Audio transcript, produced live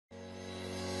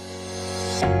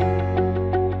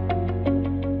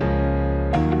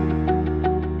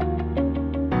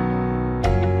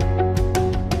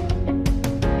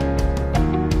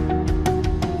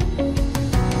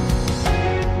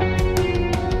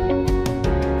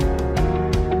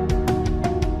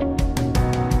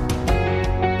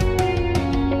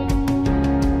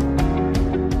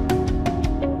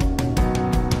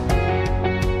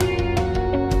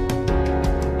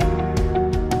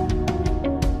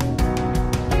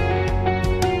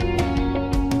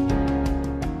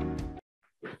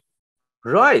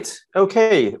Right.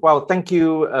 Okay. Well, thank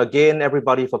you again,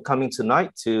 everybody, for coming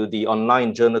tonight to the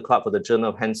online journal club for the Journal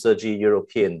of Hand Surgery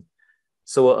European.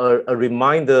 So a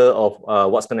reminder of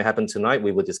what's going to happen tonight.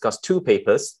 We will discuss two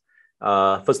papers.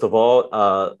 First of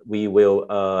all, we will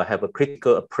have a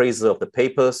critical appraisal of the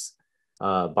papers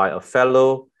by a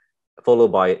fellow,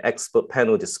 followed by expert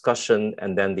panel discussion,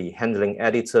 and then the handling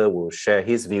editor will share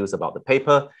his views about the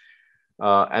paper.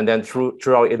 And then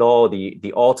throughout it all,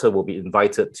 the author will be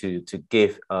invited to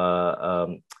give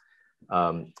their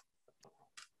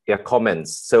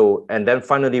comments. So, and then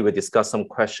finally, we discuss some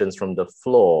questions from the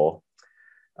floor.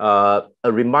 A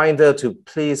reminder to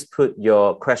please put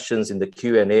your questions in the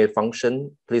Q&A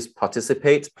function. Please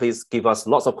participate. Please give us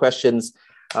lots of questions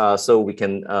so we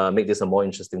can make this a more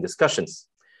interesting discussions.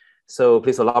 So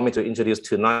please allow me to introduce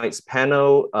tonight's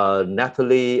panel.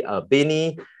 Natalie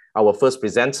Bini, our first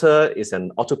presenter, is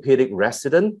an orthopedic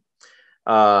resident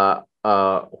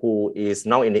who is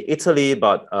now in Italy,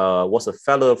 but was a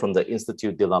fellow from the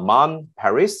Institut de la Man,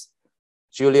 Paris.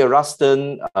 Julia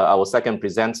Ruston, our second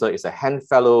presenter, is a hand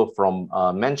fellow from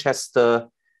Manchester.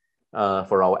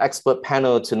 For our expert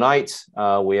panel tonight,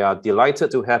 we are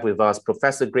delighted to have with us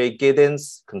Professor Greg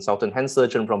Giddens, consultant hand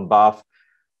surgeon from Bath,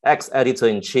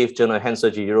 ex-editor-in-chief, Journal of Hand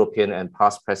Surgery European, and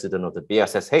past president of the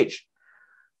BSSH.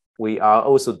 We are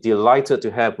also delighted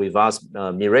to have with us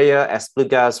Mireia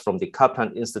Esplugas from the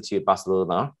Kaplan Institute,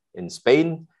 Barcelona in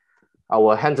Spain.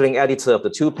 Our handling editor of the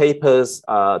two papers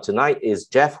tonight is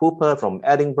Jeff Hooper from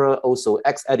Edinburgh, also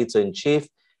ex-editor-in-chief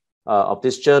of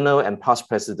this journal and past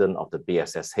president of the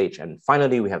BSSH. And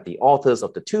finally, we have the authors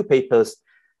of the two papers,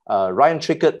 Ryan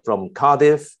Trickett from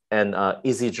Cardiff and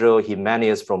Isidro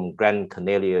Jimenez from Gran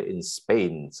Canaria in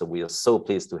Spain. So we are so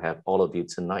pleased to have all of you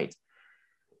tonight.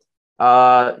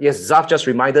 Yes, Zaf just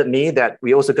reminded me that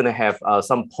we're also going to have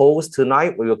some polls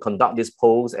tonight. We will conduct these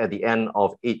polls at the end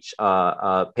of each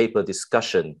paper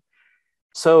discussion.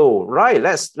 So, right,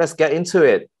 let's get into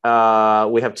it.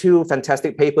 We have two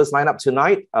fantastic papers lined up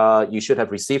tonight. You should have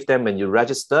received them when you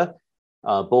register,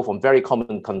 both on very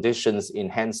common conditions in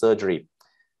hand surgery.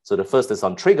 So the first is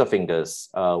on trigger fingers.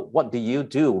 What do you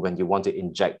do when you want to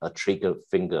inject a trigger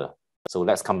finger? So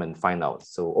let's come and find out.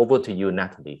 So over to you,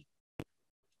 Natalie.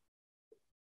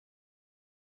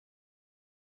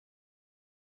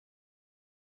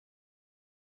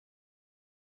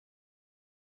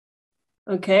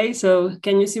 Okay, so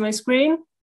can you see my screen?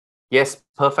 Yes,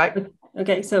 perfect.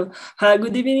 Okay, so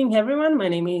good evening, everyone. My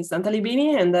name is Natalie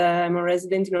Bini, and I'm a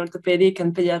resident in orthopedic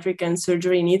and pediatric and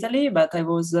surgery in Italy, but I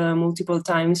was multiple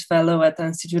times fellow at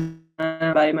Institut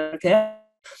Biomedical.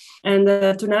 And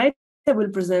tonight, I will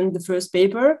present the first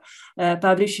paper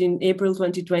published in April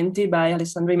 2020 by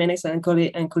Alessandro Jimenez and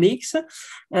colleagues.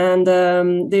 And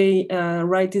they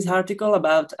write this article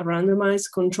about a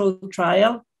randomized controlled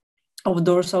trial of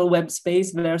dorsal web space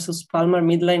versus palmar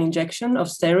midline injection of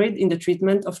steroid in the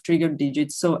treatment of trigger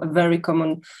digits. So a very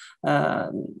common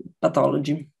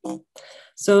pathology.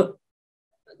 So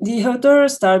the author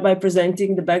starts by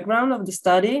presenting the background of the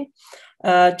study.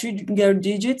 Trigger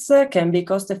digits can be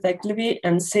cost-effectively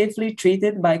and safely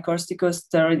treated by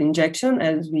corticosteroid injection,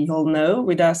 as we all know,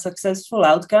 with a successful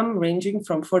outcome ranging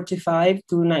from 45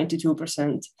 to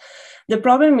 92%. The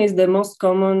problem is the most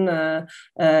common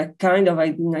kind of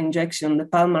injection, the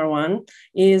palmar one,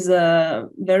 is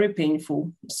very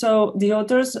painful. So the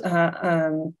authors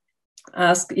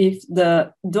ask if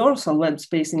the dorsal web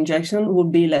space injection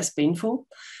would be less painful.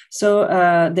 So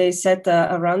they set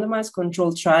a randomized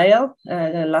controlled trial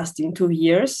lasting 2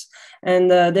 years, and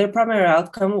their primary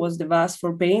outcome was the VAS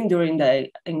for pain during the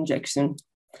injection.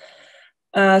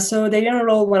 So they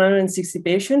enrolled 160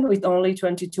 patients with only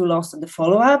 22 lost at the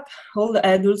follow-up. All the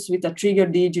adults with a trigger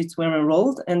digits were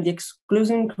enrolled, and the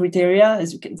exclusion criteria,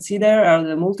 as you can see there, are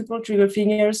the multiple trigger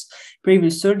fingers,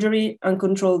 previous surgery,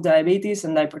 uncontrolled diabetes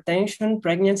and hypertension,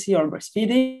 pregnancy or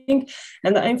breastfeeding,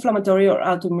 and inflammatory or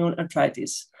autoimmune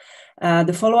arthritis.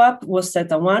 The follow-up was set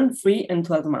at 1, 3, and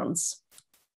 12 months.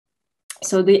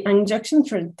 So the injection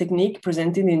technique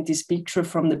presented in this picture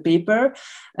from the paper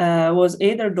was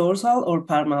either dorsal or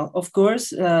palmar. Of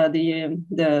course,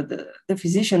 the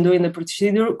physician doing the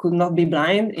procedure could not be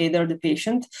blind, either the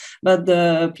patient, but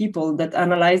the people that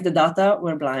analyzed the data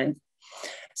were blind.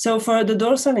 So for the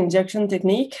dorsal injection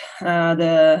technique,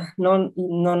 the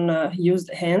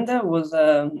non-used hand was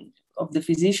of the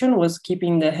physician was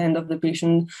keeping the hand of the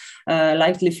patient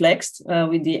lightly flexed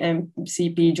with the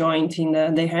MCP joint in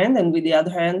the hand, and with the other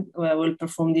hand will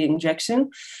perform the injection.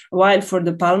 While for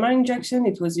the palmar injection,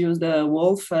 it was used the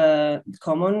Wolf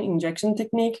common injection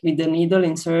technique with the needle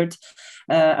insert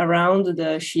around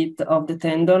the sheath of the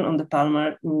tendon on the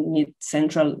palmar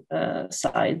mid-central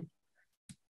side.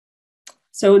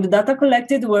 So the data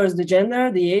collected was the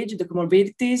gender, the age, the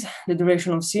comorbidities, the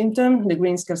duration of symptom, the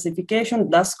Green's classification, the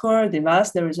DAS score, the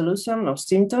VAS, the resolution of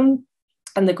symptom,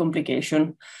 and the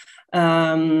complication.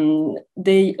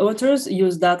 The authors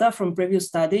used data from previous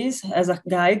studies as a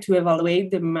guide to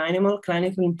evaluate the minimal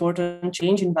clinically important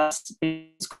change in VAS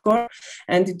score,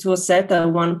 and it was set at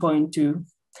 1.2.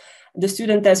 The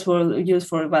student tests were used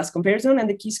for VAS comparison, and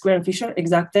the Chi-square and Fisher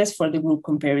exact test for the group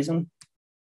comparison.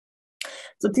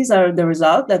 So these are the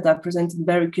results that are presented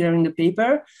very clear in the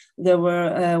paper. There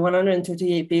were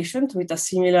 138 patients with a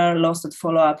similar loss at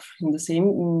follow-up in the same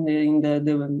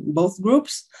in both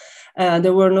groups.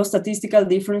 There were no statistical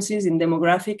differences in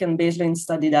demographic and baseline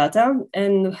study data,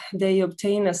 and they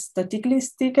obtained a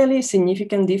statistically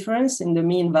significant difference in the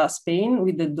mean VAS pain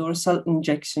with the dorsal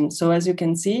injection. So as you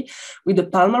can see, with the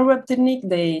palmar web technique,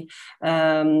 they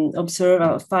observe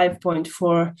a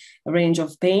 5.4 range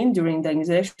of pain during the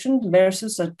injection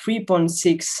versus a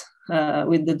 3.6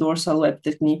 with the dorsal web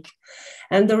technique.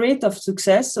 And the rate of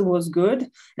success was good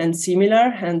and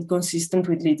similar and consistent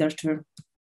with literature.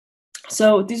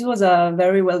 So this was a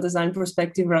very well-designed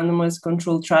prospective randomized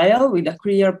controlled trial with a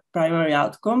clear primary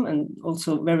outcome and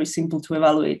also very simple to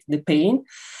evaluate the pain.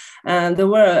 And there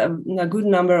were a good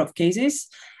number of cases,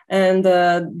 and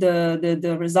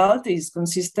the result is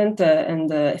consistent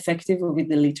and effective with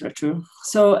the literature.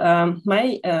 So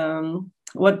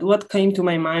what came to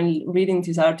my mind reading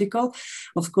this article,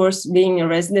 of course, being a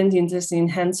resident interested in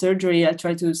hand surgery, I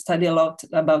try to study a lot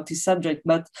about this subject,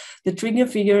 but the trigger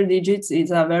finger digits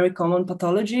is a very common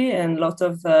pathology, and a lot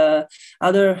of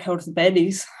other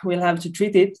orthopedics will have to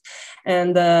treat it.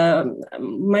 And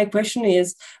my question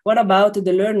is, what about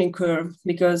the learning curve?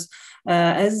 Because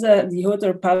as the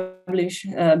author published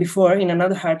before in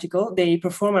another article, they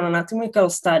perform an anatomical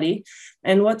study,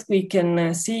 and what we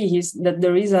can see is that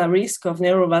there is a risk of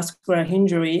neurovascular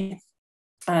injury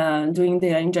doing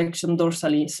the injection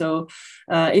dorsally. So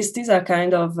is this a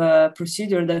kind of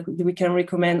procedure that we can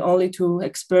recommend only to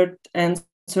expert and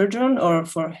surgeon or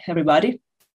for everybody?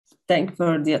 Thank you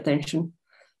for the attention.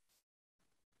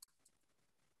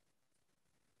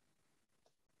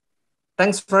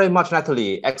 Thanks very much,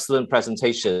 Natalie. Excellent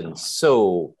presentation.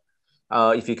 So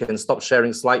if you can stop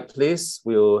sharing slide, please,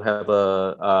 we'll have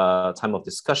a time of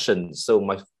discussion. So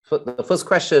the first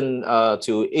question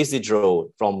to Isidro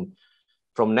from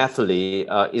Natalie,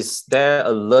 is there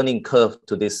a learning curve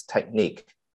to this technique?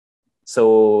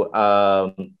 So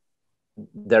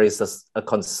there is a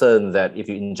concern that if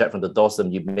you inject from the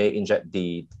dorsum, you may injure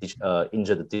the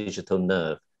digital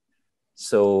nerve.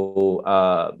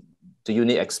 So do you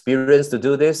need experience to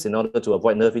do this in order to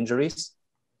avoid nerve injuries?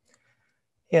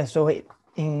 Yeah, so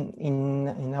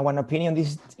in our opinion,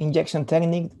 this injection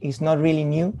technique is not really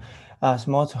new, as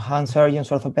most hand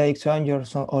surgeons, orthopedic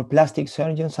surgeons, or plastic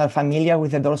surgeons are familiar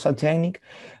with the dorsal technique,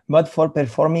 but for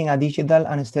performing a digital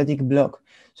anesthetic block.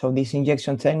 So this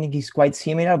injection technique is quite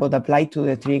similar, but applied to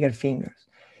the trigger fingers.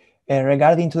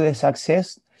 Regarding to the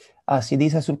success, as it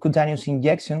is a subcutaneous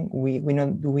injection, we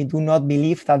do not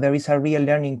believe that there is a real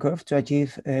learning curve to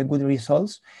achieve good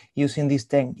results using this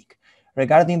technique.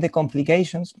 Regarding the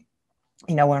complications,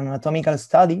 in our anatomical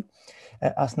study,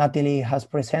 as Natalie has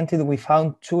presented, we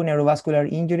found 2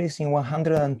 neurovascular injuries in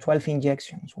 112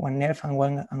 injections, 1 nerve and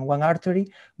one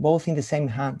artery, both in the same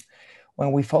hand.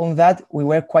 When we found that, we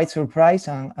were quite surprised,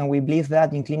 and we believe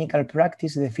that in clinical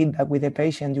practice, the feedback with the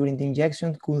patient during the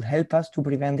injection could help us to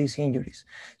prevent these injuries,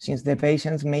 since the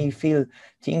patients may feel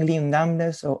tingling,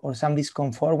 numbness, or some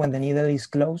discomfort when the needle is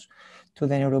close to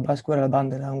the neurovascular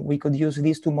bundle, and we could use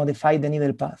this to modify the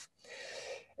needle path.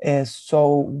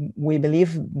 So we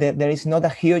believe that there is not a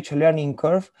huge learning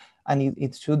curve, and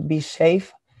it should be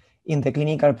safe in the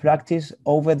clinical practice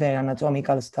over the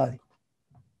anatomical study.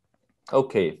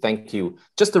 Okay, thank you.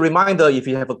 Just a reminder, if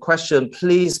you have a question,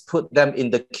 please put them in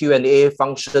the Q&A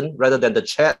function rather than the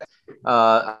chat.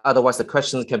 Otherwise, the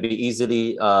questions can be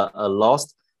easily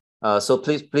lost. So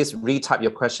please retype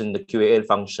your question in the Q&A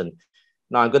function.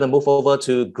 Now I'm going to move over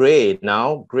to Gray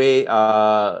now. Gray,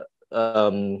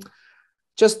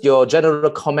 just your general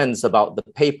comments about the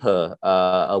paper,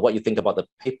 what you think about the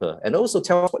paper, and also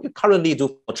tell us what you currently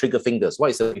do for trigger fingers.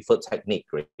 What is the preferred technique,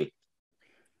 Gray?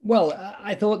 Well,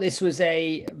 I thought this was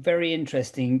a very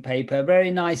interesting paper, very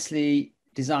nicely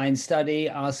designed study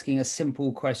asking a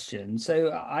simple question. So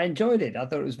I enjoyed it. I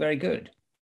thought it was very good.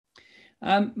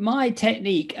 My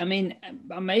technique, I mean,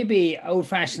 I may be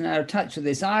old-fashioned out of touch with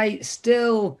this. I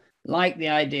still like the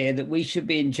idea that we should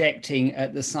be injecting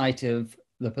at the site of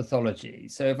the pathology.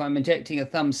 So if I'm injecting a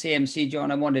thumb CMC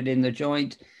joint, I want it in the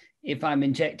joint. If I'm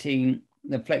injecting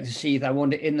the flexor sheath, I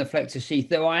want it in the flexor sheath.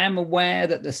 Though I am aware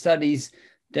that the studies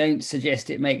don't suggest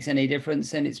it makes any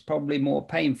difference and it's probably more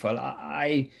painful.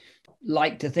 I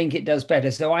like to think it does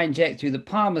better. So I inject through the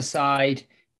palmar side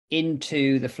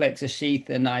into the flexor sheath,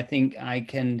 and I think I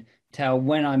can tell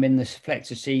when I'm in the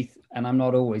flexor sheath, and I'm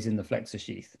not always in the flexor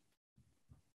sheath.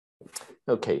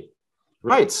 Okay,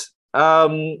 right.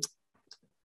 Over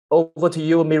to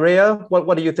you, Mireia.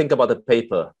 What do you think about the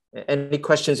paper? Any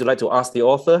questions you'd like to ask the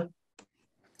author?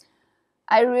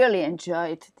 I really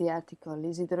enjoyed the article.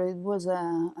 It was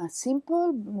a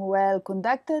simple, well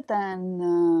conducted,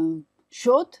 and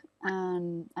short,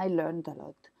 and I learned a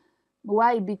lot.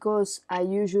 Why? Because I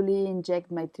usually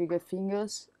inject my trigger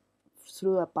fingers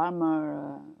through a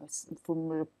palmar, from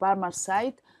the palmar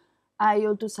side. I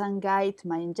also guide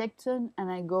my injection,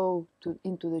 and I go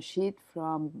into the sheath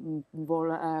from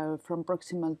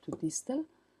proximal to distal.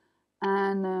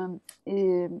 And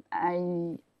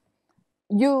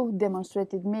you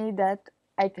demonstrated me that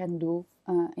I can do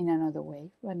in another way,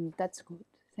 and that's good.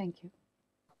 Thank you.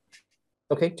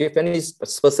 Okay. Do you have any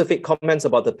specific comments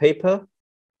about the paper?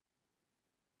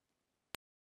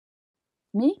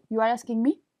 Me? You are asking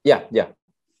me? Yeah.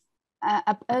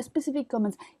 Specific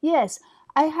comments. Yes,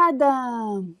 I had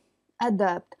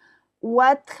adapt.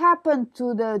 What happened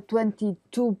to the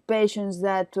 22 patients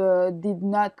that did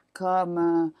not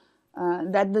come,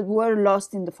 that were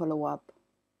lost in the follow-up?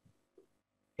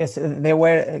 Yes, there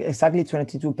were exactly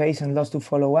 22 patients lost to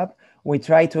follow-up. We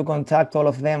tried to contact all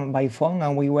of them by phone,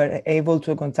 and we were able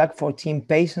to contact 14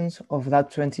 patients of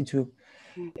that 22.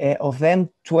 Of them,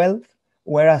 12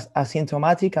 were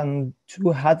asymptomatic, and 2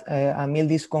 had a mild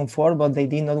discomfort, but they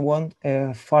did not want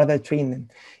further treatment.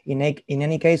 In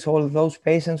any case, all those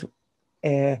patients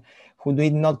who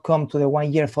did not come to the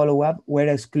 1-year follow-up were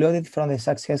excluded from the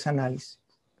success analysis.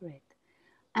 Great.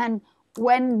 And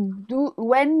when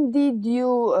did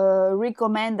you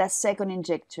recommend a second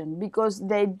injection? Because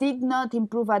they did not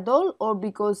improve at all, or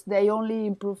because they only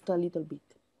improved a little bit?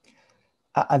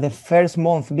 At the first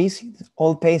month visit,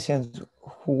 all patients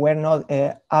who were not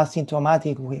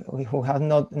asymptomatic, who had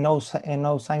no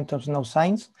symptoms, no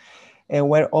signs,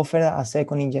 were offered a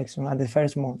second injection at the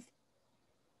first month.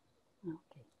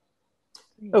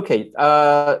 Okay.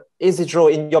 Isidro,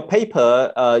 in your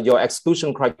paper, your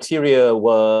exclusion criteria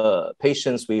were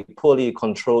patients with poorly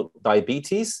controlled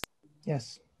diabetes.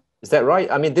 Yes. Is that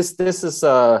right? I mean, this is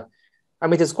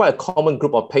it's quite a common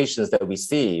group of patients that we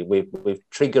see with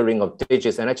triggering of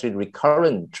digits, and actually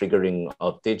recurrent triggering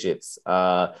of digits.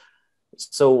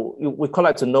 So we'd quite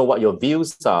like to know what your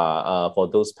views are for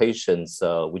those patients.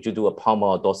 Would you do a palmar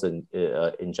or dorsal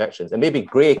injections? And maybe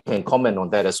Gray can comment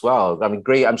on that as well. I mean,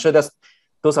 Gray, I'm sure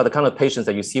those are the kind of patients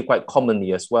that you see quite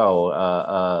commonly as well.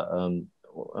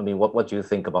 I mean, what do you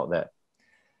think about that?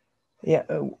 Yeah,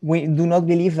 we do not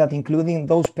believe that including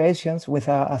those patients with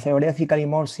a theoretically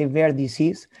more severe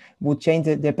disease would change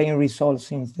the pain results,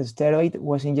 since the steroid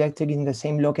was injected in the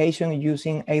same location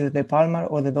using either the palmar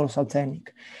or the dorsal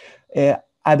technique.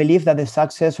 I believe that the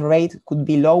success rate could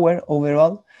be lower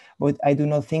overall, but I do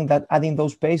not think that adding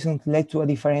those patients led to a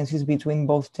differences between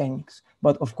both techniques.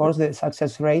 But of course, the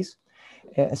success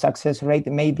rate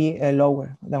may be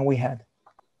lower than we had.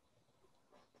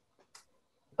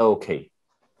 Okay.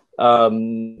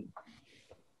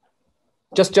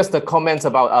 Just the comments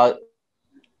about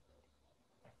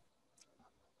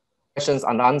questions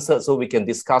unanswered, so we can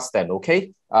discuss them.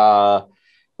 Okay.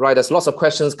 Right. There's lots of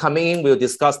questions coming in. We'll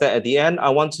discuss that at the end. I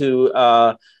want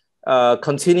to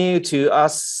continue to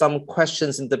ask some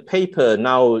questions in the paper.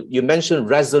 Now, you mentioned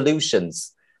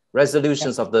resolutions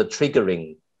of the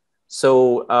triggering.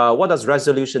 So what does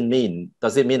resolution mean?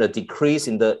 Does it mean a decrease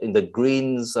in the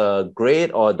greens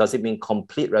grade, or does it mean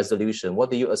complete resolution? What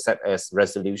do you accept as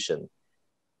resolution?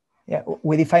 Yeah,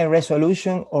 we define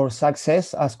resolution or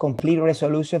success as complete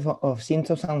resolution of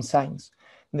symptoms and signs.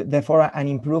 Therefore, an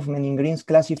improvement in Green's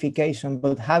classification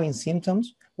but having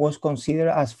symptoms was considered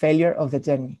as failure of the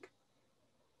technique.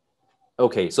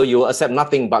 Okay, so you will accept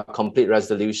nothing but complete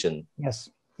resolution. Yes,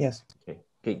 yes.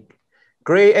 Okay.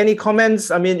 Gray, any comments?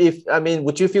 I mean,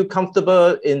 would you feel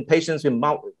comfortable in patients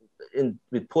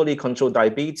with poorly controlled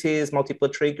diabetes, multiple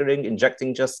triggering,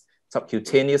 injecting just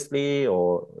subcutaneously,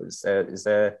 or is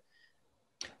there?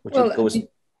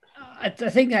 I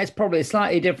think that's probably a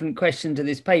slightly different question to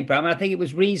this paper. I mean, I think it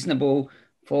was reasonable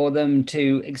for them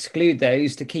to exclude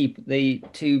those to keep the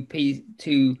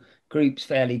two groups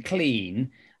fairly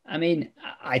clean. I mean,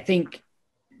 I think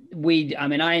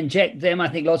I inject them. I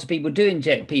think lots of people do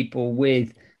inject people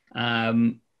with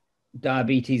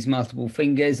diabetes, multiple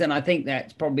fingers. And I think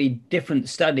that's probably different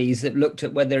studies that looked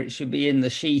at whether it should be in the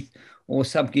sheath or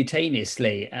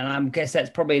subcutaneously. And I guess that's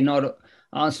probably not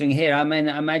answering here. I mean,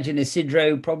 I imagine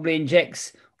Isidro probably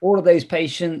injects all of those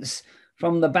patients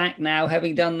from the back now,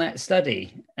 having done that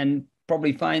study, and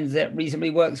probably finds that reasonably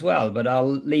works well, but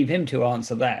I'll leave him to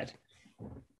answer that.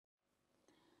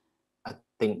 I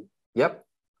think, yep.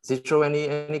 Isidro,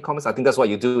 any comments? I think that's what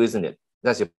you do, isn't it?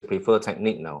 That's your preferred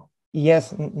technique now.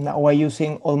 Yes, now we're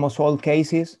using almost all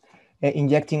cases,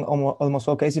 injecting almost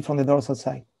all cases from the dorsal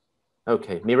side.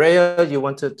 Okay, Mireia, you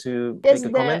wanted to make a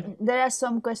comment? There are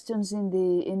some questions in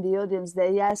the audience.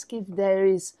 They ask if there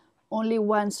is only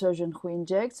one surgeon who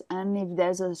injects, and if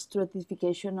there's a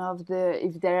stratification of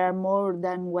if there are more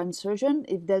than one surgeon,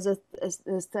 if there's a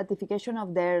stratification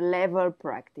of their level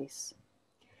practice.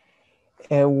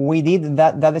 We did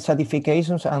that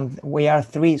stratifications, and we are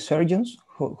 3 surgeons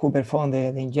who perform the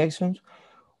injections.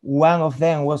 One of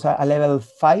them was a level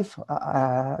 5,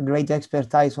 great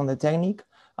expertise on the technique,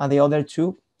 and the other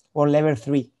 2 were level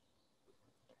 3.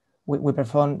 We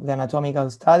performed the anatomical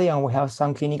study, and we have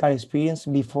some clinical experience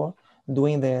before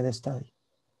doing the study.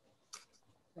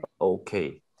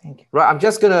 Okay. Thank you. Right, I'm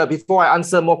just gonna, before I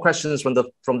answer more questions from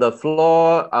the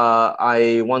floor,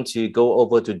 I want to go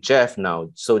over to Jeff now.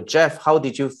 So Jeff, how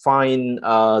did you find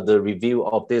the review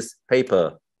of this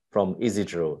paper from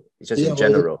Isidro, just in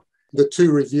general? The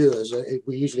 2 reviewers,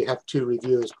 we usually have 2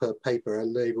 reviewers per paper,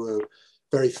 and they were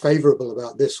very favorable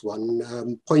about this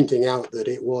one, pointing out that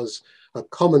it was a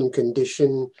common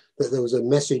condition, that there was a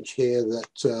message here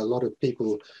that a lot of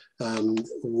people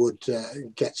would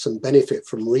get some benefit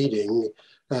from reading,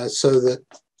 so that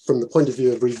from the point of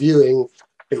view of reviewing,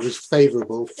 it was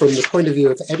favorable. From the point of view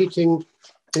of editing,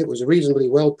 it was a reasonably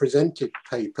well presented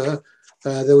paper.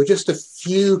 There were just a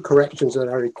few corrections that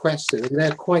I requested, and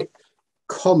they're quite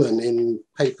common in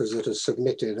papers that are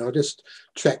submitted. I'll just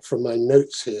check from my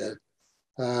notes here.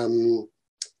 It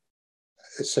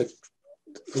said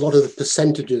a lot of the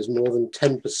percentages, more than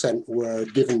 10%, were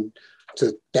given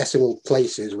to decimal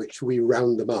places, which we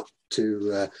round them up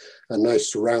to a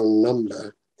nice round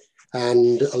number.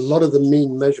 And a lot of the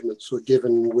mean measurements were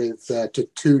given with to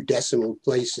 2 decimal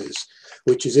places,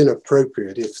 which is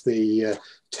inappropriate if the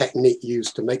technique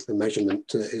used to make the measurement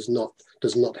does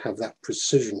not have that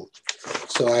precision.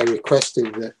 So I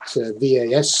requested that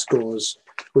VAS scores,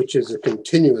 which is a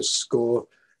continuous score,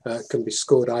 can be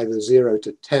scored either 0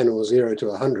 to 10 or 0 to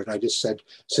 100. I just said,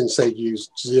 since they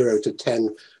used 0 to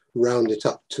 10, round it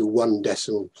up to 1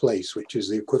 decimal place, which is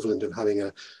the equivalent of having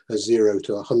a 0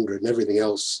 to 100, and everything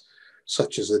else,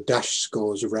 such as the dash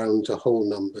scores, round to whole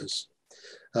numbers.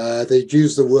 They'd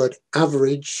use the word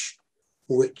average,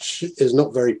 which is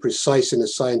not very precise in a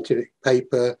scientific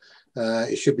paper.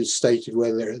 It should be stated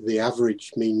whether the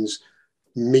average means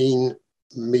mean,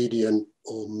 median,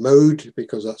 or mode,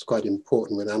 because that's quite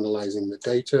important when analyzing the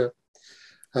data.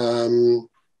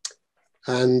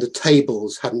 And the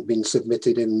tables hadn't been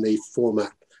submitted in the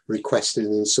format requested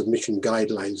in the submission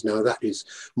guidelines. Now that is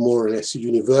more or less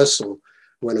universal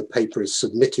when a paper is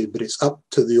submitted, but it's up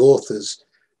to the authors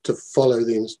to follow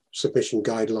the submission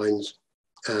guidelines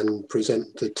and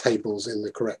present the tables in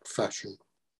the correct fashion.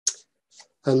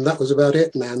 And that was about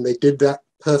it, and they did that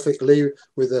perfectly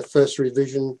with their first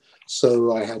revision,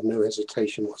 so I had no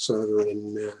hesitation whatsoever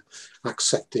in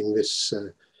accepting this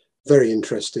very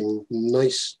interesting,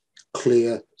 nice,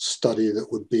 clear study that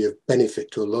would be of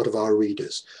benefit to a lot of our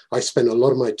readers. I spend a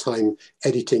lot of my time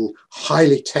editing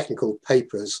highly technical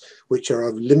papers, which are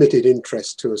of limited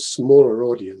interest to a smaller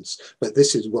audience, but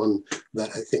this is one that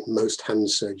I think most hand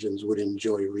surgeons would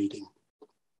enjoy reading.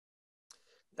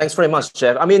 Thanks very much,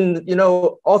 Jeff. I mean, you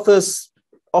know, authors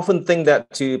often think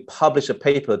that to publish a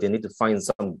paper, they need to find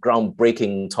some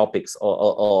groundbreaking topics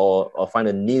or find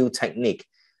a new technique.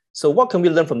 So what can we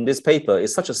learn from this paper?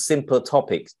 It's such a simple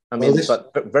topic. I mean,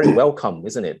 but very welcome,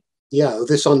 isn't it? Yeah,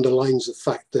 this underlines the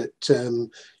fact that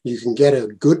you can get a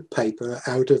good paper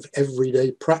out of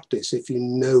everyday practice if you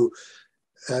know,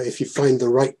 if you find the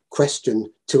right question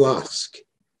to ask.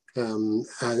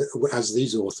 as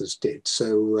these authors did.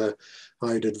 So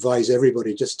I'd advise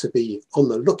everybody just to be on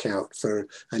the lookout for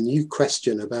a new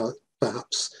question about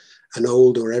perhaps an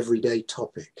old or everyday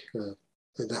topic.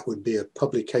 That would be a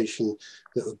publication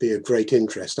that would be of great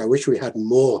interest. I wish we had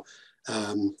more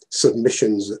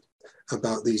submissions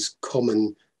about these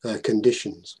common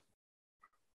conditions.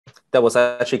 That was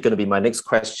actually going to be my next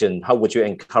question. How would you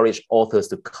encourage authors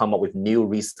to come up with new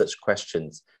research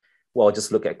questions? Well,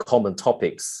 just look at common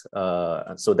topics.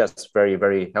 So that's very,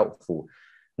 very helpful.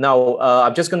 Now,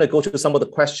 I'm just going to go through some of the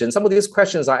questions. Some of these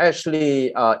questions are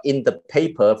actually in the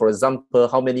paper. For example,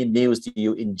 how many needles do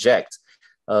you inject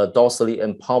dorsally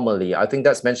and palmally? I think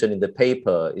that's mentioned in the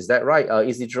paper. Is that right,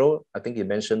 Isidro? I think you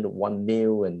mentioned 1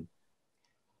 needle and...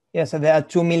 Yes, so there are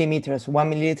 2 millimeters,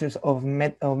 1 milliliter of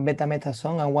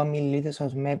betamethasone and 1 milliliter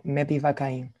of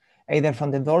mepivacaine, either from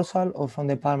the dorsal or from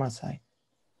the palmar side.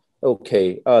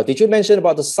 Okay. Did you mention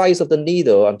about the size of the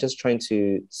needle? I'm just trying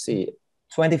to see.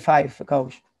 25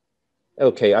 gauge.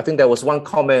 Okay. I think there was one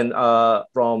comment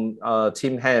from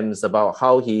Tim Hams about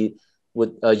how he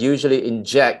would usually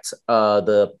inject from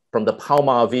the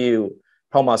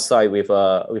palmar side with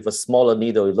a smaller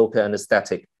needle, local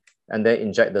anesthetic, and then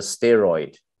inject the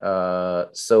steroid.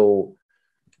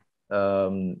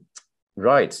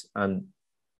 Right. And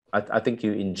I think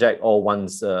you inject all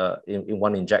ones in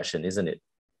one injection, isn't it?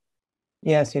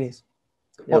 Yes, it is.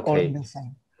 Okay.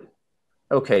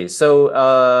 Okay. So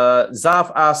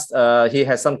Zaf asked, he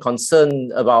has some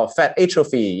concern about fat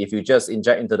atrophy if you just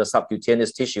inject into the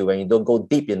subcutaneous tissue and you don't go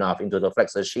deep enough into the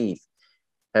flexor sheath.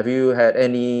 Have you had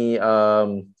any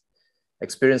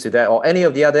experience with that, or any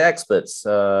of the other experts?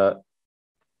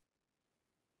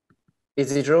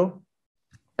 Isidro,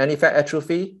 any fat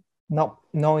atrophy? No,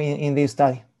 in this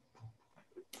study.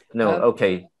 No,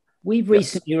 okay. We've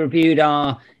recently reviewed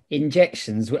our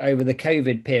injections over the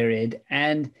COVID period,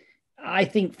 and I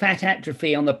think fat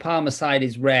atrophy on the palmar side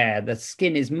is rare. The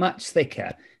skin is much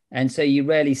thicker, and so you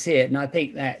rarely see it. And I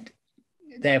think that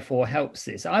therefore helps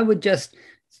this. I would just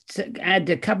add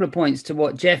a couple of points to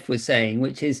what Jeff was saying,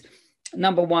 which is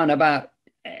number one, about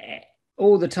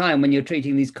all the time when you're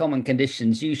treating these common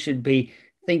conditions, you should be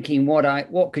thinking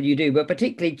what could you do, but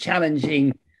particularly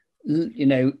challenging,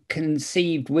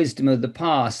 conceived wisdom of the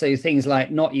past. So things like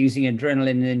not using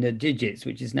adrenaline in the digits,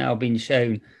 which has now been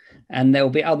shown, and there will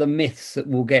be other myths that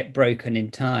will get broken in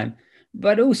time.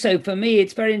 But also for me,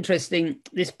 it's very interesting.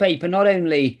 This paper not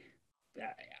only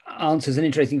answers an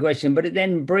interesting question, but it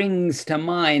then brings to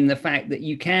mind the fact that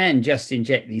you can just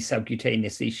inject these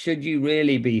subcutaneously. Should you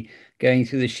really be going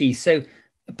through the sheath? So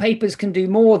papers can do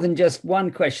more than just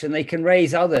one question. They can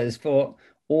raise others for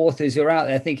authors who are out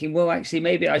there thinking, well, actually,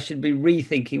 maybe I should be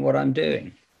rethinking what I'm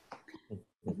doing.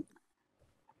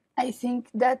 I think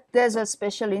that there's a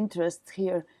special interest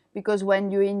here, because when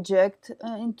you inject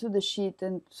into the sheath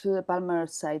and to the palmar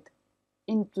side,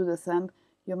 into the thumb,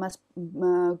 you must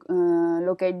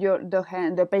locate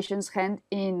the patient's hand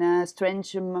in a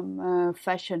strange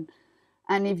fashion.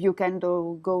 And if you can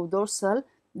go dorsal,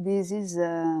 this is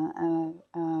an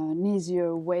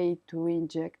easier way to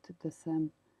inject the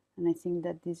thumb. And I think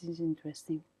that this is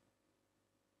interesting.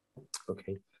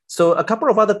 Okay. So a couple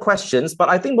of other questions, but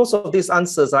I think most of these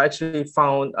answers are actually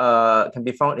found, can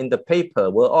be found in the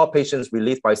paper. Were all patients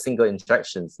relieved by single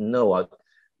injections? No,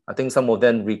 I think some of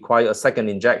them require a second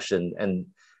injection, and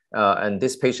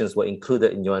these patients were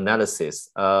included in your analysis.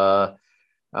 There's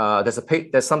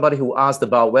somebody who asked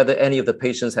about whether any of the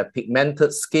patients had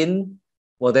pigmented skin.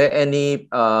 Were there any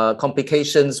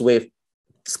complications with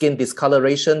skin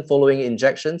discoloration following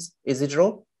injections,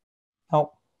 Isidro?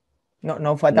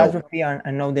 No fat atrophy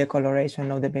and no decoloration,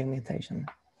 no depigmentation.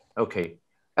 Okay.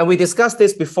 And we discussed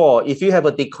this before. If you have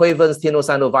a dequavin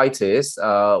tenosynovitis,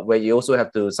 where you also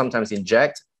have to sometimes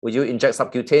inject, will you inject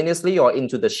subcutaneously or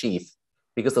into the sheath?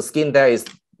 Because the skin there is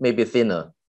maybe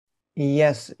thinner.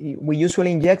 Yes, we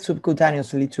usually inject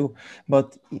subcutaneously too,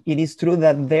 but it is true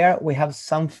that there we have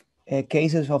some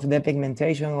cases of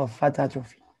depigmentation of fat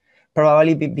atrophy,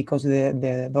 probably because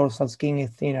the dorsal skin is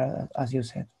thinner, as you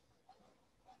said.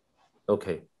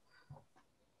 Okay.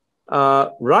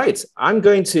 Right. I'm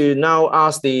going to now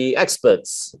ask the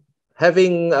experts.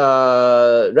 Having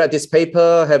read this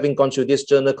paper, having gone through this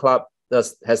journal club,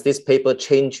 has this paper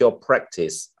changed your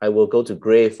practice? I will go to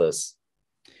Gray first.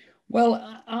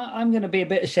 Well, I'm going to be a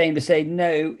bit ashamed to say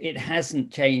no, it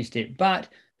hasn't changed it, but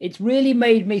it's really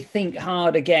made me think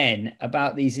hard again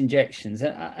about these injections.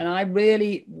 And I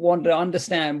really want to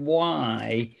understand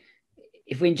why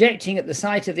if we're injecting at the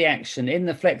site of the action in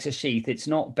the flexor sheath, it's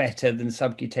not better than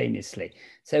subcutaneously.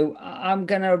 So I'm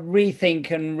going to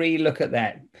rethink and relook at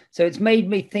that. So it's made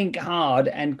me think hard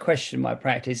and question my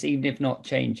practice, even if not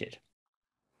change it.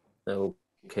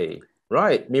 Okay,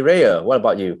 right. Mireia, what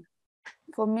about you?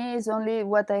 For me, it's only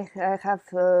what I have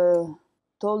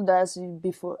told you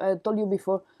before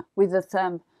with the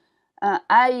thumb.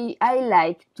 I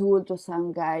like to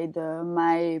ultrasound guide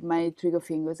my trigger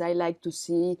fingers. I like to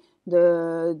see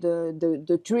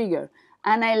the trigger,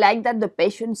 and I like that the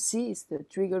patient sees the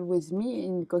trigger with me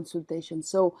in consultation.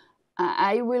 So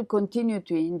I will continue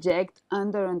to inject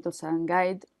under ultrasound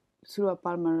guide through a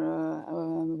palmar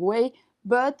way,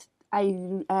 but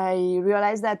I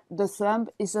realize that the thumb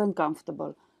is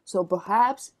uncomfortable. So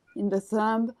perhaps in the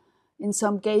thumb, in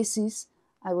some cases,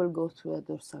 I will go through a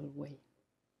dorsal way.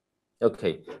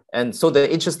 Okay, and so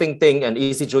the interesting thing, and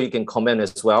Isidro, you can comment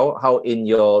as well, how in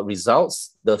your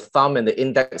results, the thumb and the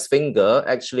index finger,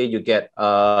 actually you get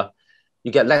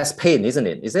less pain, isn't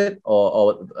it? Is it?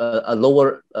 Or a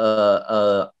lower,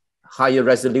 higher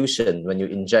resolution when you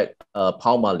inject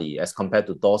palmally as compared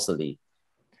to dorsally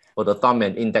for the thumb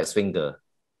and index finger?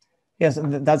 Yes,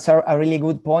 that's a really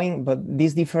good point, but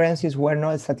these differences were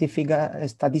not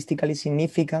statistically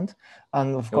significant.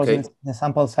 And of course, okay, the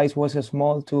sample size was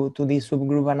small to this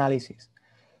subgroup analysis.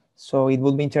 So it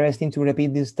would be interesting to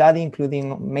repeat this study,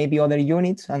 including maybe other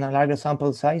units and a larger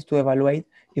sample size to evaluate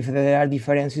if there are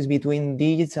differences between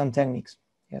digits and techniques.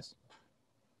 Yes.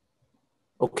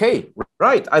 Okay,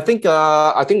 right. I think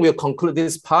we'll conclude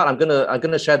this part. I'm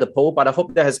gonna share the poll, but I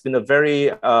hope there has been a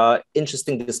very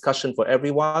interesting discussion for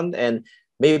everyone, and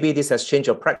maybe this has changed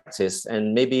your practice,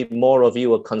 and maybe more of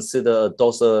you will consider a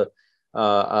dorsal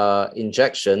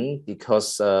injection,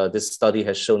 because this study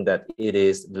has shown that it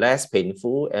is less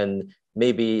painful and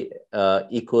maybe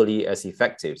equally as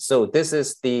effective. So this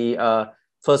is the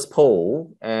first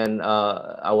poll, and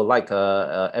I would like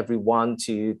everyone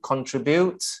to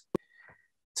contribute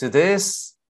to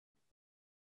this.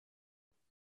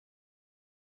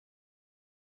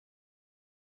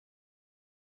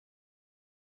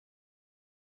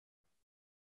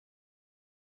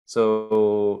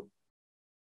 So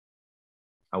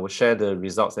I will share the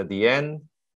results at the end.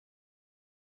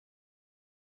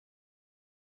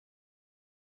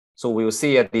 So we will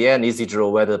see at the end, Isidro,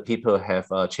 whether people have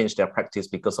changed their practice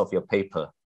because of your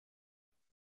paper.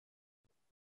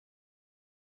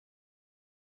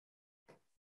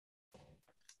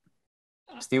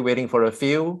 Still waiting for a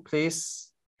few,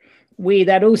 please.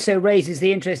 That also raises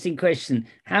the interesting question.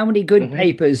 How many good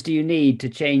papers do you need to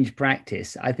change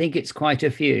practice? I think it's quite a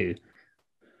few.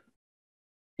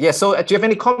 Yeah, so do you have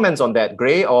any comments on that,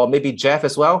 Gray, or maybe Jeff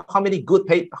as well? How many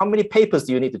papers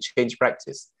do you need to change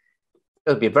practice?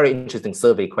 That would be a very interesting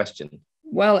survey question.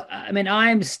 Well, I mean,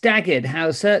 I'm staggered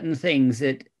how certain things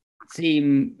that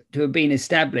seem to have been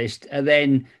established are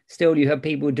then still you have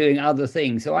people doing other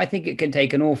things. So I think it can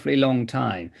take an awfully long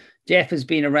time. Jeff has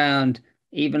been around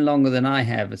even longer than I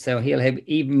have, so he'll have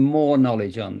even more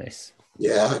knowledge on this.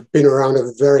 Yeah, I've been around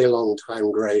a very long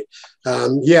time, Gray.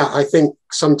 Yeah, I think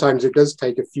sometimes it does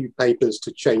take a few papers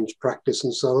to change practice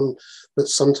and so on, but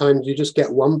sometimes you just get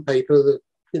one paper that,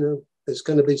 you know, is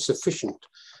going to be sufficient.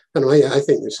 And I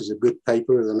think this is a good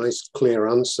paper with a nice clear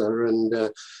answer,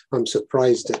 and I'm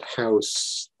surprised at how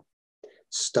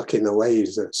stuck in the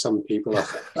ways that some people are.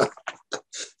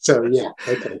 So yeah,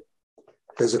 okay.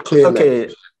 There's a clear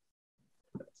message.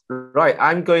 Right,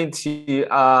 I'm going to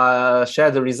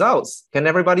share the results. Can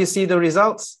everybody see the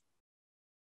results?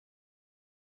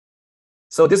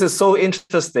 So this is so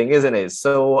interesting, isn't it?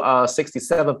 So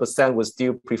 67% would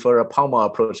still prefer a palmar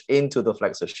approach into the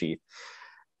flexor sheath.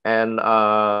 And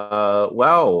not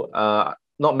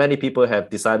many people have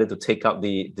decided to take up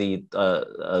the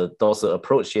dorsal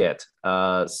approach yet.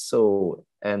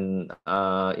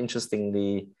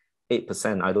 Interestingly,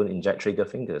 8% I don't inject trigger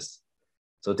fingers.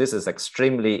 So this is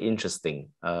extremely interesting,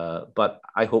 but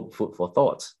I hope food for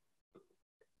thought.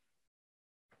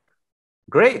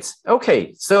 Great.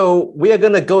 Okay, so we are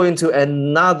going to go into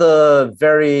another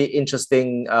very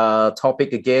interesting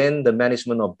topic again, the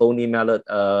management of bony mallet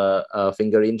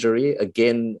finger injury.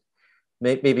 Again,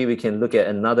 maybe we can look at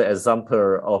another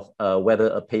example of whether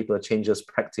a paper changes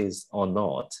practice or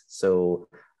not. So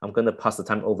I'm going to pass the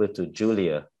time over to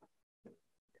Julia.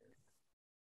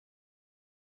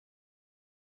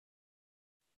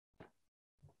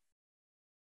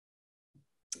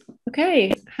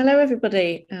 Okay, hello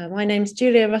everybody. My name is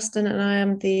Julia Ruston and I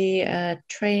am the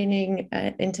Training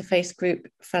Interface Group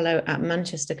Fellow at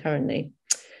Manchester currently.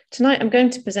 Tonight, I'm going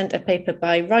to present a paper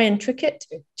by Ryan Trickett,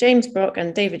 James Brock,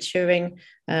 and David Schuring,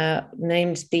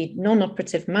 named The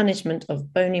Non-Operative Management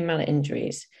of Bony Mallet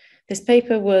Injuries. This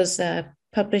paper was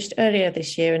published earlier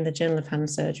this year in the Journal of Hand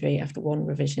Surgery after one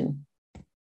revision.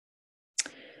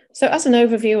 So as an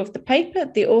overview of the paper,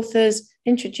 the authors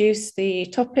introduce the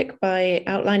topic by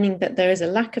outlining that there is a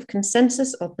lack of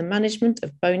consensus of the management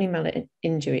of bony mallet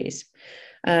injuries.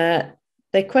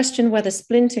 They question whether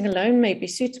splinting alone may be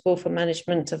suitable for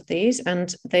management of these,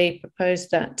 and they propose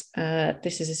that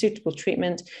this is a suitable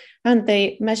treatment, and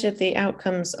they measure the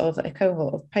outcomes of a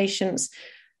cohort of patients,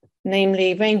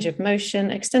 namely range of motion,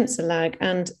 extensor lag,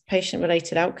 and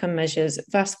patient-related outcome measures,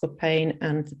 vascular pain,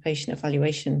 and the patient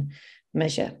evaluation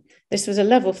measure. This was a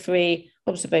level 3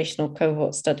 observational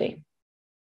cohort study.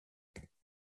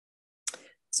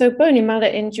 So bony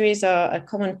mallet injuries are a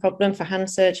common problem for hand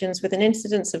surgeons with an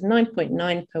incidence of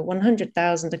 9.9 per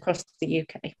 100,000 across the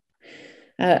UK.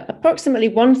 Approximately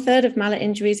 1/3 of mallet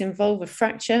injuries involve a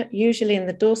fracture, usually in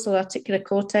the dorsal articular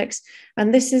cortex,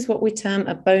 and this is what we term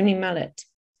a bony mallet.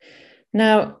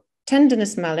 Now,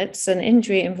 tendinous mallets, an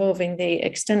injury involving the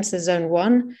extensor zone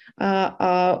 1,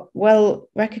 are well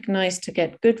recognized to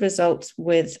get good results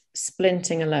with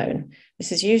splinting alone.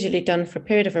 This is usually done for a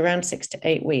period of around 6 to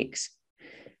 8 weeks.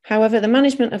 However, the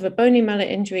management of a bony mallet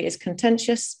injury is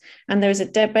contentious, and there is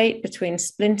a debate between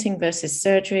splinting versus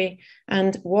surgery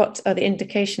and what are the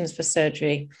indications for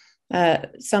surgery.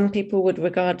 Some people would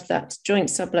regard that joint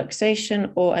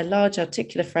subluxation or a large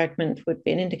articular fragment would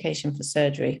be an indication for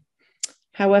surgery.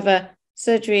 However,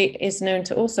 surgery is known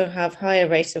to also have higher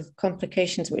rates of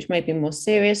complications which may be more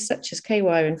serious, such as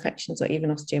K-wire infections or even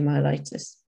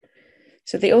osteomyelitis.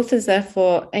 So the authors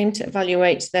therefore aim to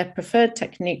evaluate their preferred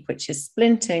technique, which is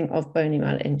splinting of bony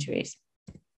mallet injuries.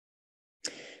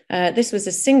 This was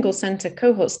a single centre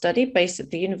cohort study based at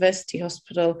the University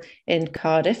Hospital in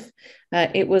Cardiff.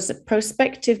 It was a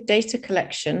prospective data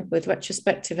collection with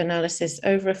retrospective analysis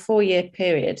over a 4-year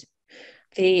period.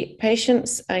 The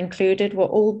patients included were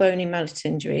all bony mallet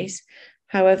injuries.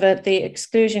 However, the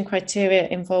exclusion criteria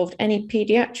involved any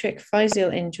pediatric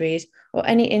physeal injuries or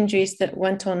any injuries that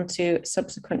went on to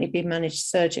subsequently be managed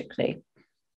surgically.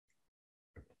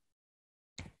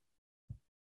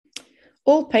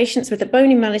 All patients with a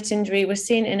bony mallet injury were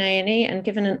seen in A&E and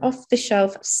given an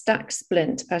off-the-shelf stack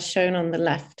splint, as shown on the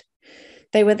left.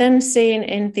 They were then seen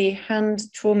in the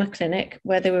hand trauma clinic,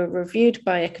 where they were reviewed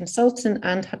by a consultant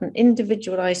and had an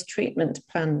individualized treatment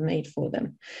plan made for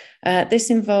them. This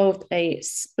involved a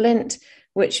splint,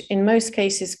 which in most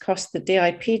cases crossed the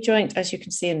DIP joint, as you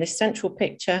can see in this central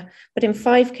picture, but in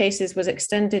 5 cases was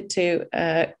extended to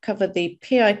cover the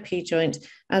PIP joint,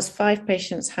 as 5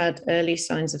 patients had early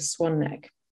signs of swan neck.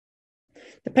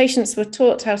 The patients were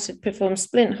taught how to perform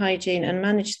splint hygiene and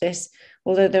manage this,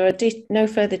 although there are no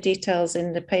further details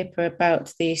in the paper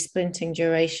about the splinting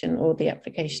duration or the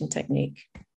application technique.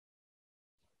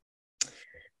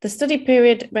 The study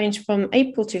period ranged from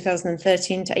April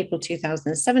 2013 to April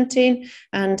 2017,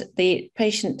 and the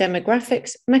patient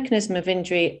demographics, mechanism of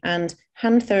injury, and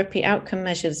hand therapy outcome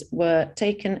measures were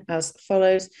taken as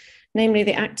follows, namely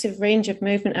the active range of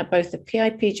movement at both the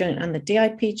PIP joint and the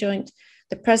DIP joint,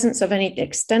 the presence of any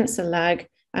extensor lag,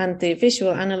 and the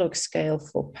visual analog scale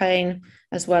for pain,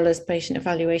 as well as patient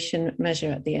evaluation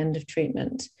measure at the end of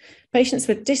treatment. Patients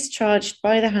were discharged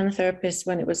by the hand therapist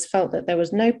when it was felt that there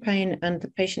was no pain and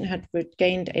the patient had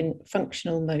regained in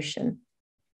functional motion.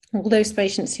 All those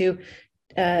patients who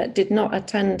did not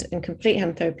attend and complete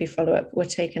hand therapy follow-up were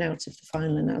taken out of the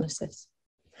final analysis.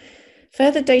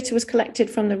 Further data was collected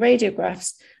from the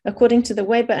radiographs according to the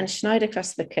Weber and Schneider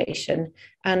classification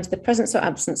and the presence or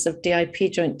absence of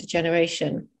DIP joint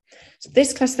degeneration. So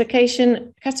this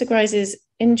classification categorizes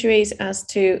injuries as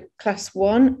to class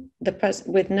 1,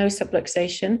 with no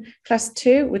subluxation, class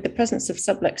 2, with the presence of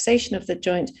subluxation of the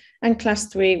joint, and class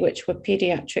 3, which were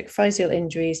pediatric physeal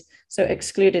injuries, so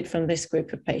excluded from this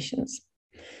group of patients.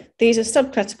 These are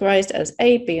subcategorized as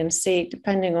A, B, and C,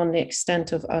 depending on the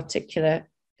extent of articular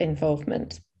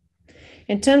involvement.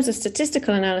 In terms of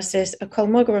statistical analysis, a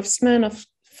Kolmogorov-Smirnov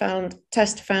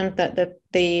test found that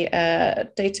the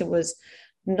data was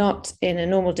not in a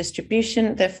normal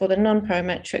distribution. Therefore, the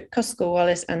non-parametric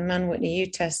Kuskal-Wallis and Mann-Whitney-U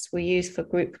tests were used for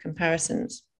group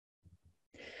comparisons.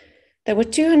 There were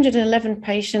 211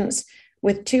 patients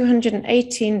with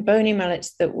 218 bony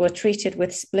mallets that were treated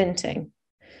with splinting.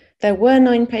 There were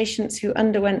 9 patients who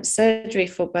underwent surgery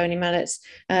for bony mallets.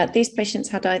 These patients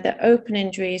had either open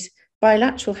injuries,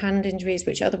 bilateral hand injuries,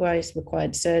 which otherwise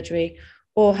required surgery,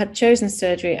 or had chosen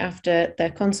surgery after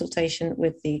their consultation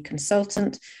with the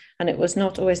consultant, and it was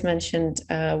not always mentioned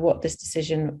what this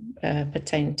decision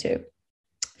pertained to.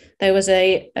 There was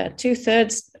a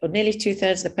 2/3 or nearly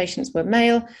 2/3 of the patients were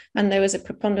male, and there was a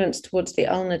preponderance towards the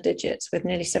ulnar digits, with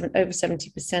nearly over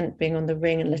 70% being on the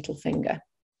ring and little finger.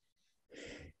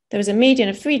 There was a median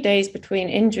of 3 days between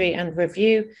injury and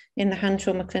review in the hand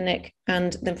trauma clinic,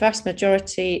 and the vast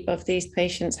majority of these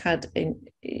patients had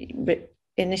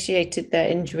initiated their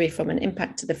injury from an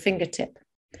impact to the fingertip.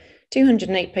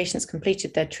 208 patients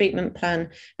completed their treatment plan,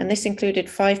 and this included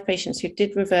 5 patients who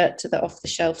did revert to the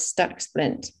off-the-shelf stack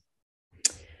splint.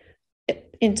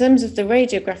 In terms of the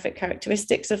radiographic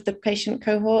characteristics of the patient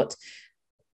cohort,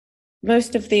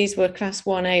 most of these were class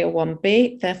 1A or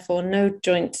 1B, therefore no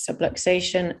joint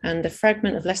subluxation and a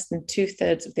fragment of less than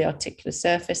 2/3 of the articular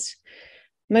surface.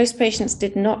 Most patients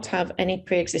did not have any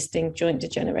pre-existing joint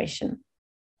degeneration.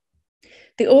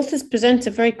 The authors present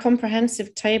a very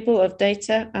comprehensive table of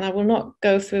data, and I will not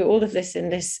go through all of this in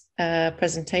this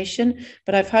presentation,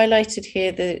 but I've highlighted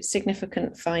here the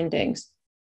significant findings.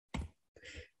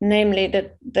 Namely,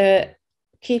 that the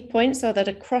key points are that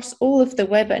across all of the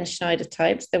Weber and Schneider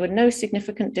types, there were no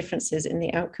significant differences in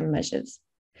the outcome measures.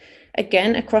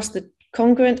 Again, across the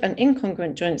congruent and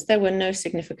incongruent joints, there were no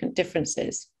significant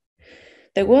differences.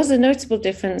 There was a notable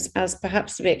difference, as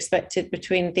perhaps to be expected,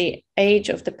 between the age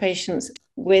of the patients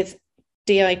with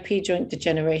DIP joint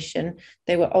degeneration.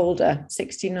 They were older,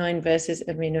 69 versus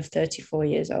a mean of 34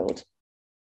 years old.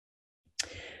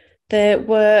 There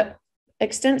were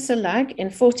extensor lag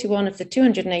in 41 of the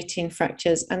 218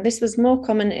 fractures, and this was more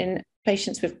common in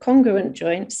patients with congruent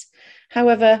joints.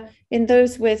 However, in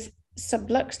those with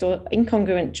subluxed or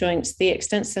incongruent joints, the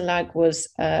extensor lag was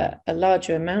a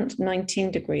larger amount, 19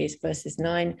 degrees versus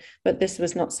 9, but this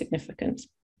was not significant.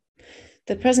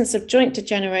 The presence of joint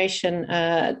degeneration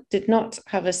did not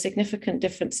have a significant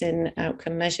difference in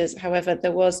outcome measures. However,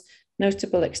 there was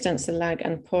notable extensor lag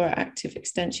and poorer active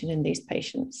extension in these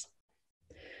patients.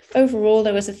 Overall,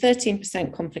 there was a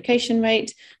 13% complication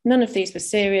rate. None of these were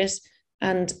serious,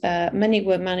 and many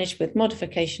were managed with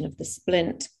modification of the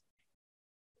splint.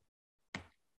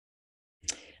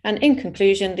 And in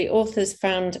conclusion, the authors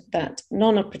found that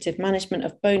non-operative management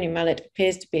of bony mallet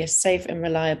appears to be a safe and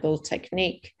reliable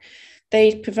technique.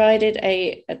 They provided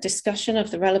a discussion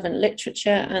of the relevant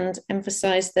literature and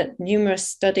emphasized that numerous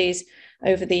studies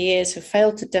over the years have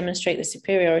failed to demonstrate the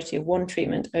superiority of one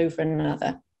treatment over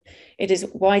another. It is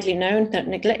widely known that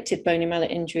neglected bony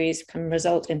mallet injuries can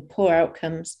result in poor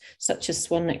outcomes, such as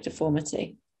swan neck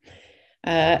deformity.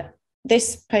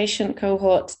 This patient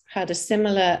cohort had a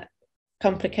similar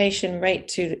complication rate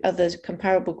to other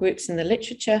comparable groups in the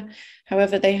literature.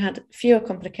 However, they had fewer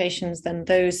complications than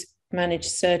those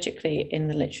managed surgically in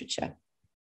the literature.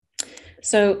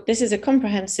 So this is a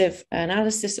comprehensive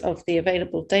analysis of the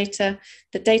available data.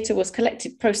 The data was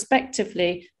collected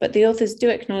prospectively, but the authors do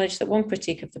acknowledge that one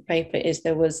critique of the paper is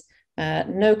there was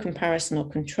no comparison or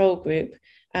control group,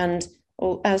 and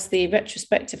as the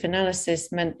retrospective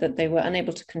analysis meant that they were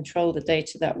unable to control the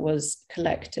data that was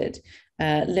collected,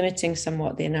 limiting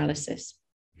somewhat the analysis.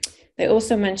 They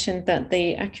also mentioned that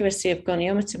the accuracy of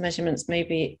goniometer measurements may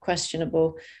be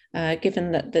questionable,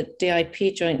 given that the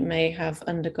DIP joint may have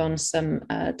undergone some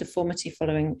deformity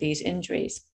following these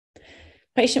injuries.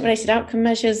 Patient-related outcome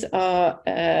measures are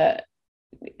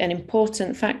an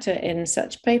important factor in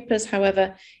such papers.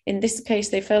 However, in this case,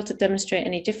 they failed to demonstrate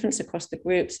any difference across the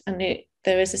groups, and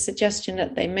there is a suggestion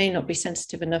that they may not be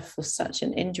sensitive enough for such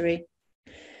an injury.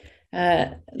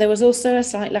 There was also a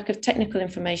slight lack of technical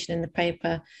information in the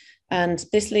paper, and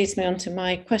this leads me on to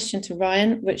my question to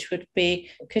Ryan, which would be,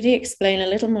 could he explain a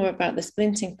little more about the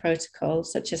splinting protocol,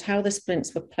 such as how the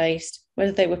splints were placed,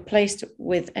 whether they were placed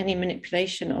with any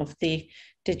manipulation of the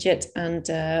digit, and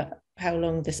how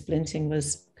long the splinting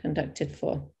was conducted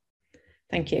for?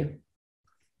 Thank you.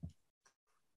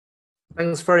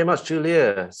 Thanks very much,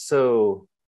 Julia. So,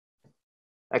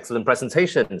 excellent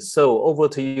presentation. So over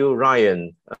to you,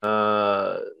 Ryan.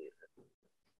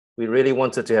 We really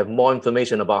wanted to have more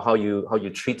information about how you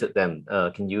treated them.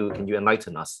 Can you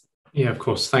enlighten us? Yeah, of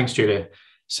course. Thanks, Julia.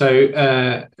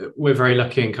 So we're very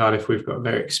lucky in Cardiff. We've got a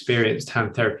very experienced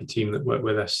hand therapy team that work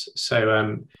with us.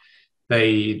 So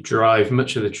they drive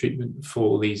much of the treatment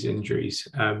for these injuries.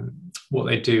 What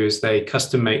they do is they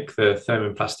custom make the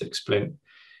thermoplastic splint,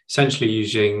 essentially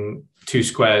using 2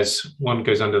 squares. One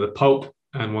goes under the pulp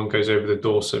and one goes over the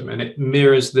dorsum, and it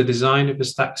mirrors the design of a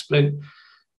stack splint,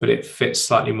 but it fits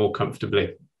slightly more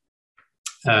comfortably.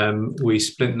 We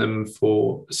splint them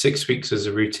for 6 weeks as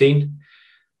a routine.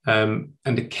 And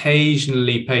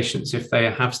occasionally patients, if they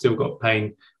have still got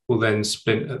pain, will then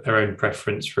splint at their own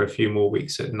preference for a few more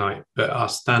weeks at night. But our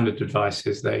standard advice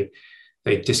is they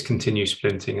discontinue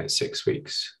splinting at 6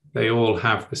 weeks. they all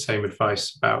have the same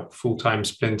advice about full-time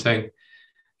splinting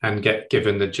and get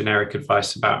given the generic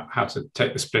advice about how to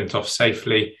take the splint off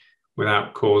safely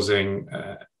without causing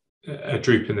a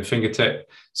droop in the fingertip,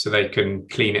 so they can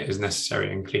clean it as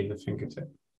necessary and clean the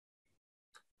fingertip.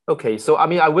 Okay, so I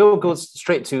mean, I will go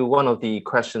straight to one of the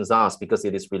questions asked because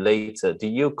it is related. Do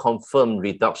you confirm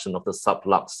reduction of the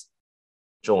sublux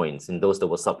joints in those that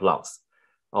were sublux?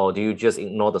 Or do you just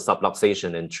ignore the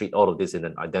subluxation and treat all of this in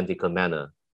an identical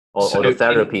manner? Or the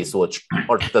therapies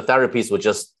would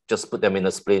just put them in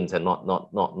a splint and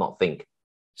not think?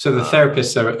 So the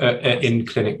therapists are in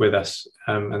clinic with us,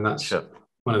 and that's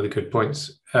one of the good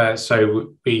points.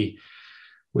 So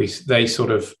they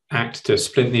sort of act to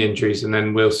splint the injuries, and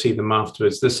then we'll see them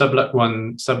afterwards. The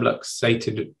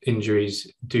subluxated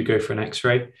injuries do go for an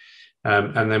X-ray,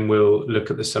 and then we'll look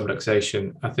at the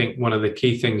subluxation. I think one of the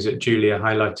key things that Julia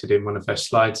highlighted in one of her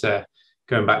slides there,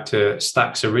 going back to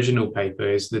Stack's original paper,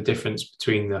 is the difference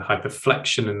between the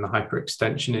hyperflexion and the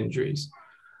hyperextension injuries.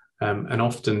 And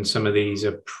often some of these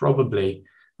are probably,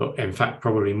 or in fact,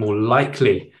 probably more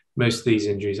likely, most of these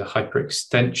injuries are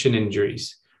hyperextension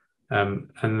injuries.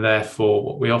 And therefore,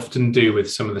 what we often do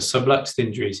with some of the subluxed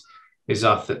injuries is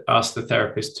ask the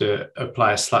therapist to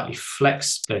apply a slightly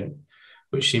flexed splint,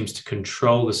 which seems to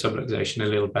control the subluxation a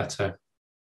little better.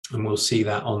 And we'll see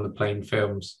that on the plain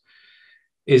films.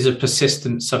 Is a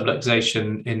persistent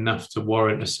subluxation enough to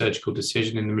warrant a surgical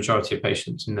decision? In the majority of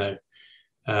patients, no.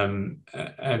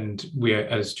 And we,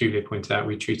 as Julia pointed out,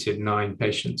 we treated 9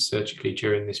 patients surgically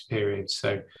during this period.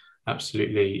 So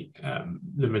absolutely,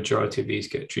 the majority of these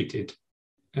get treated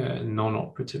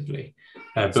non-operatively.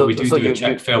 But we do a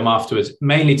check film afterwards,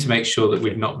 mainly to make sure that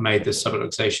we've not made the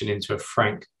subluxation into a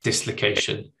frank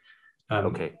dislocation.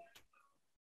 Okay.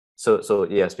 So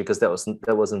yes, because that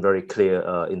wasn't very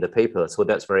clear in the paper. So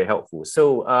that's very helpful.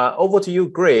 So over to you,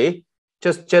 Gray.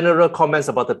 Just general comments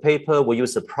about the paper. Were you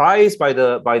surprised by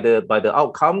the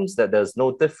outcomes, that there's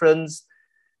no difference?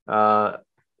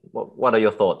 What are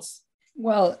your thoughts?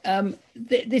 Well,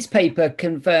 this paper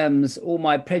confirms all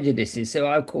my prejudices. So,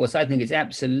 of course, I think it's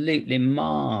absolutely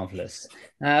marvelous.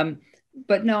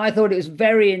 But no, I thought it was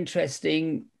very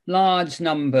interesting, large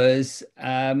numbers,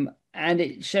 and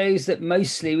it shows that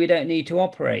mostly we don't need to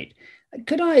operate.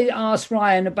 Could I ask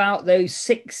Ryan about those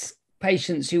 6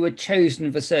 patients who were chosen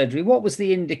for surgery? What was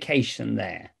the indication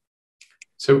there?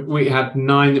 So we had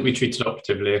 9 that we treated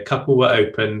operatively. A couple were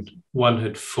open. One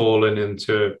had fallen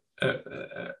into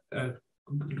a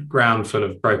ground full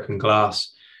of broken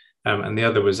glass, and the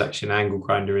other was actually an angle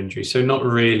grinder injury. So not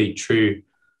really true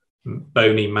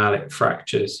bony mallet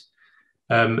fractures.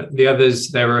 The others,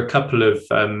 there were a couple of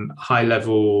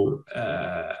high-level,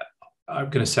 I'm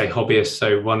going to say hobbyists.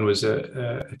 So one was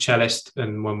a cellist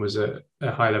and one was a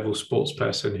high-level sports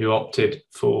person who opted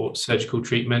for surgical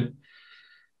treatment.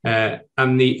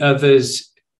 And the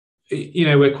others,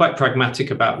 we're quite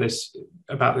pragmatic about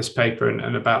this paper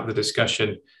and about the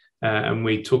discussion. And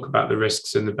we talk about the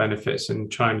risks and the benefits and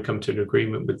try and come to an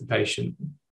agreement with the patient.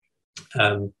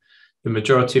 The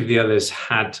majority of the others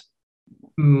had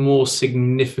more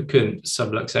significant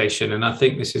subluxation. And I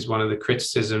think this is one of the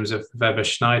criticisms of the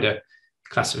Weber-Schneider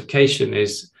classification,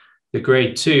 is the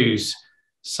grade 2's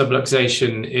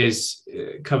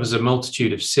subluxation covers a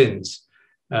multitude of sins,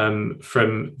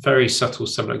 from very subtle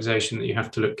subluxation that you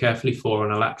have to look carefully for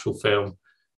on a lateral film,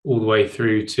 all the way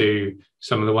through to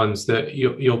some of the ones that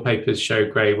your papers show,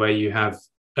 Gray, where you have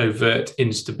overt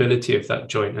instability of that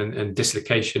joint and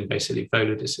dislocation, basically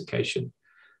volar dislocation.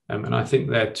 And I think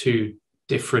they're 2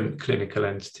 different clinical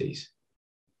entities.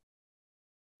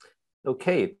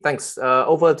 Okay, thanks.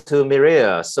 Over to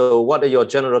Mireia. So what are your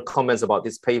general comments about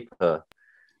this paper?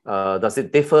 Does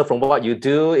it differ from what you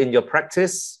do in your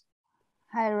practice?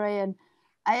 Hi, Ryan.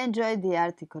 I enjoyed the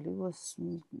article. It was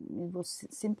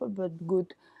simple but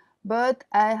good. But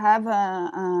I have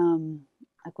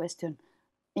a question.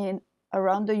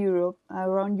 Around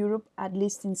Europe, at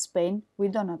least in Spain, we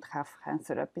do not have hand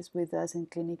therapists with us in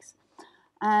clinics.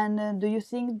 And do you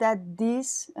think that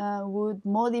this would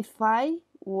modify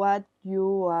what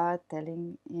you are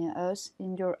telling us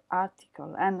in your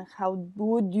article? And how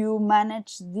would you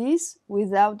manage this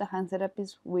without the hand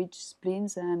therapist which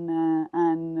splints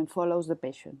and follows the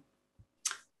patient?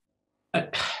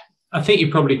 I think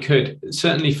you probably could.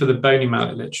 Certainly for the bony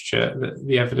mallet literature,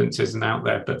 the evidence isn't out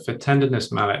there. But for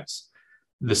tenderness mallets,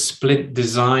 the splint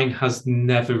design has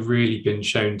never really been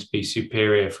shown to be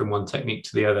superior from one technique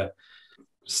to the other.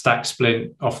 Stack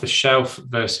splint off the shelf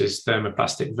versus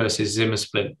thermoplastic versus Zimmer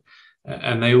splint.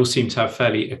 And they all seem to have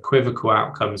fairly equivocal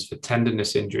outcomes for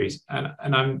tenderness injuries.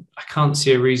 And I can't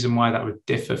see a reason why that would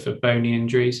differ for bony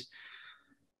injuries.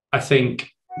 I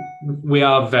think we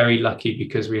are very lucky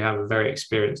because we have a very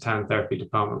experienced hand therapy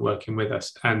department working with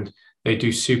us, and they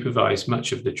do supervise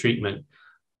much of the treatment.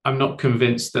 I'm not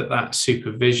convinced that that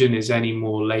supervision is any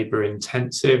more labor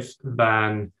intensive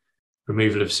than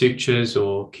removal of sutures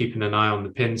or keeping an eye on the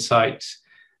pin sites.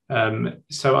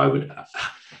 So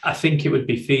I think it would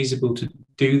be feasible to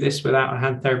do this without a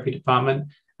hand therapy department,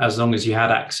 as long as you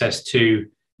had access to,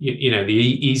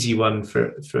 the easy one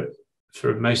for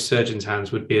most surgeons'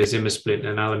 hands would be a Zimmer splint,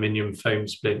 an aluminium foam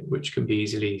splint, which can be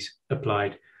easily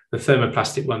applied. The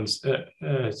thermoplastic ones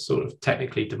are sort of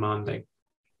technically demanding.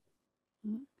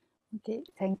 Okay,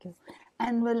 thank you.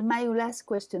 And well, my last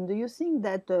question, do you think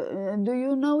that, do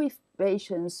you know if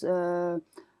patients were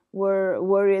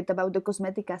worried about the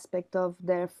cosmetic aspect of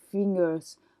their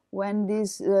fingers when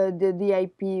the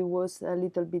DIP was a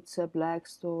little bit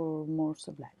subluxed or more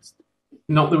subluxed?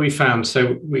 Not that we found.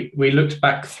 So we looked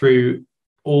back through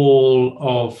all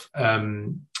of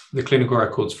the clinical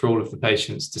records for all of the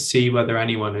patients to see whether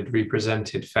anyone had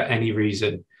represented for any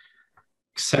reason,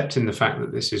 accepting the fact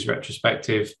that this is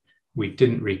retrospective. We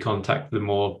didn't recontact them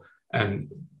all, and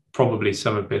probably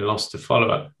some have been lost to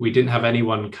follow-up. We didn't have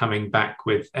anyone coming back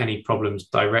with any problems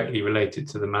directly related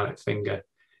to the mallet finger.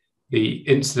 The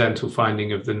incidental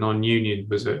finding of the non-union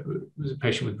was a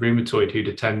patient with rheumatoid who'd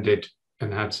attended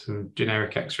and had some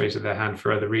generic x-rays of their hand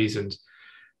for other reasons.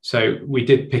 So we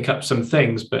did pick up some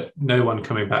things, but no one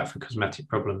coming back for cosmetic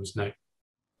problems, no.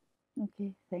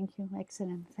 Okay, thank you.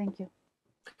 Excellent, thank you.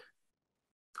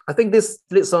 I think this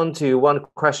leads on to one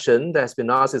question that has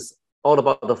been asked, is all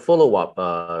about the follow-up,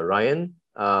 Ryan.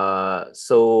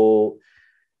 So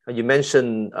you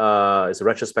mentioned it's a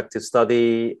retrospective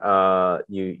study.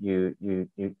 You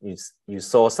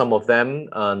saw some of them.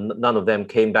 None of them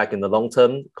came back in the long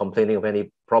term complaining of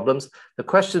any problems. The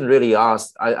question really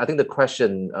asked, I think the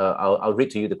question, I'll read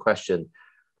to you the question.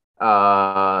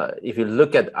 If you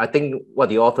look at, I think what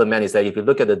the author meant is that if you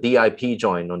look at the DIP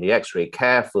joint on the X-ray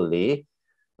carefully,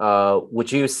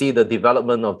 would you see the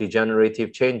development of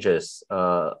degenerative changes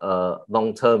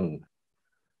long term?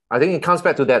 I think it comes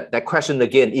back to that question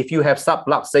again. If you have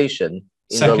subluxation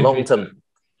in the long term,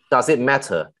 does it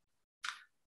matter?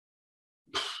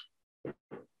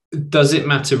 Does it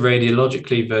matter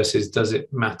radiologically versus does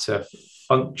it matter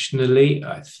functionally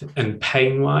and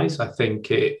pain-wise? I think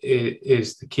it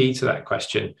is the key to that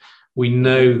question. We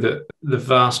know that the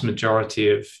vast majority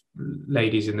of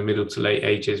ladies in the middle to late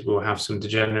ages will have some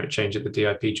degenerate change at the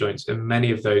DIP joints, and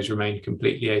many of those remain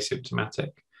completely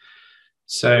asymptomatic.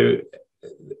 So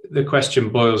the question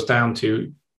boils down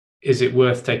to, is it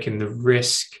worth taking the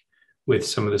risk with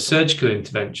some of the surgical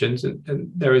interventions,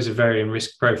 and there is a varying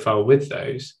risk profile with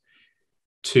those,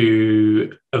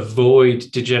 to avoid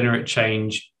degenerate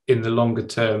change in the longer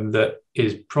term that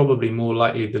is probably more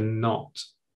likely than not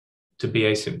to be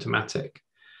asymptomatic.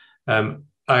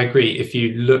 I agree, if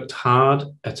you looked hard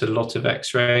at a lot of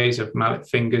x-rays of mallet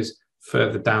fingers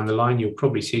further down the line, you'll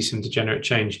probably see some degenerate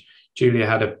change. Julia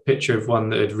had a picture of one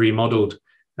that had remodeled,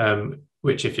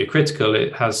 which if you're critical,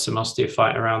 it has some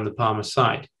osteophyte around the palmar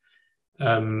side.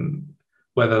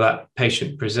 Whether that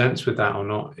patient presents with that or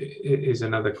not is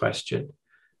another question.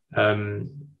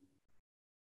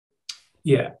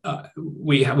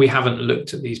 We haven't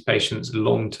looked at these patients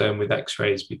long-term with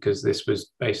x-rays because this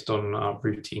was based on our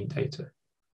routine data.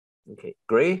 Okay,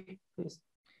 Gray, please.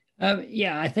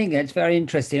 I think that's very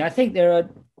interesting. I think there are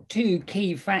two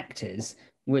key factors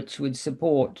which would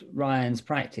support Ryan's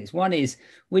practice. One is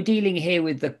we're dealing here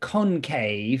with the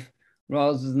concave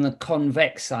rather than the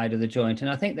convex side of the joint. And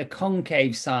I think the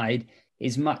concave side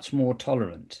is much more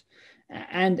tolerant.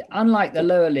 And unlike the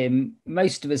lower limb,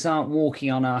 most of us aren't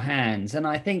walking on our hands. And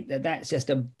I think that that's just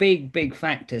a big, big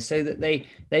factor so that they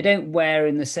don't wear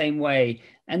in the same way.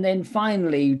 And then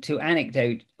finally, to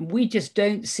anecdote, we just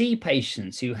don't see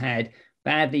patients who had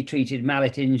badly treated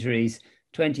mallet injuries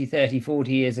 20, 30,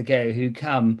 40 years ago who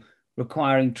come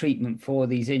requiring treatment for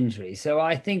these injuries. So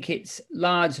I think it's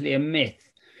largely a myth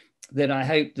that I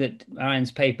hope that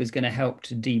Ryan's paper is going to help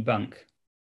to debunk.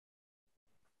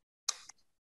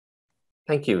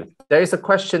 Thank you. There is a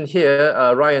question here,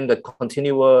 Ryan, that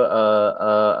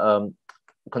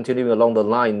continuing along the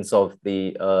lines of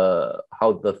the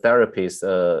how the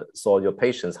therapists saw your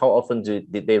patients. How often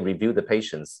did they review the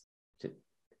patients?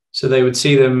 So they would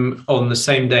see them on the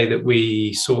same day that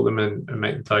we saw them and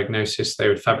make the diagnosis. They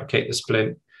would fabricate the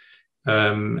splint,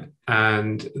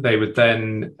 and they would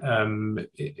then,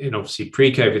 in obviously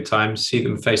pre-COVID times, see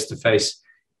them face to face,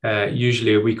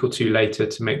 usually a week or two later,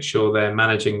 to make sure they're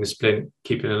managing the splint,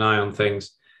 keeping an eye on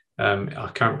things. Our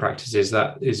current practice is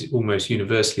that is almost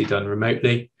universally done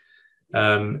remotely.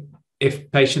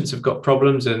 if patients have got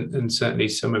problems, and certainly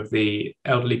some of the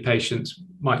elderly patients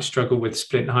might struggle with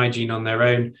splint hygiene on their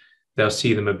own, they'll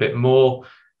see them a bit more.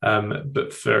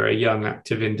 But for a young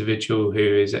active individual who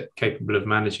is capable of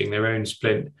managing their own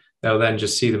splint, they'll then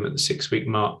just see them at the 6-week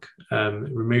mark,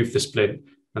 remove the splint,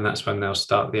 and that's when they'll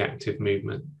start the active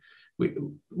movement.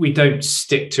 We don't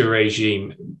stick to a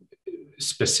regime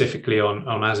specifically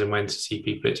on as and when to see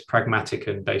people. It's pragmatic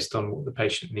and based on what the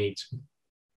patient needs.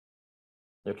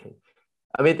 Okay.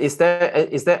 I mean, is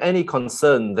there any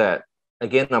concern that,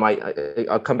 again,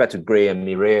 I'll come back to Gray and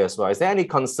Mireille as well. Is there any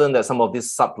concern that some of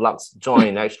these sublux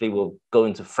joint actually will go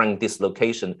into frank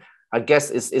dislocation? I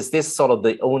guess, is this sort of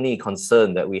the only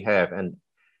concern that we have? And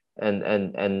I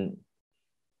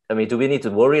mean, do we need to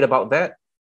worry about that?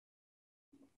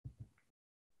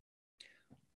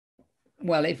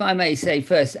 Well, if I may say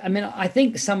first, I mean, I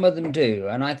think some of them do,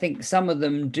 and I think some of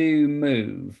them do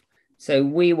move. So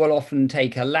we will often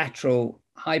take a lateral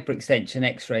hyperextension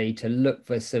X-ray to look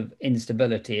for some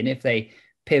instability. And if they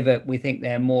pivot, we think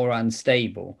they're more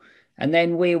unstable. And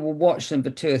then we will watch them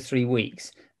for 2 or 3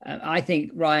 weeks. I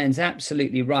think Ryan's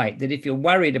absolutely right that if you're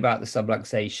worried about the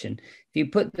subluxation, if you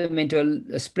put them into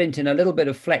a splint in a little bit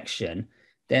of flexion,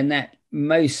 then that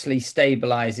mostly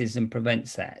stabilizes and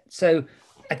prevents that. So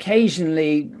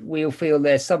occasionally we'll feel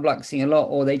they're subluxing a lot,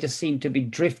 or they just seem to be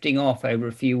drifting off over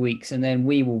a few weeks, and then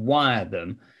we will wire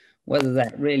them. Whether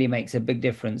that really makes a big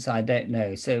difference, I don't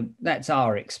know. So that's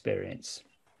our experience.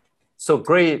 So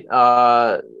great.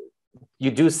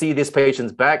 You do see these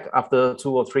patients back after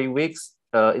 2 or 3 weeks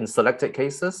in selected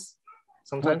cases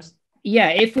sometimes? Yeah,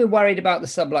 if we're worried about the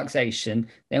subluxation,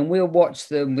 then we'll watch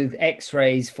them with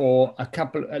X-rays for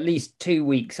at least 2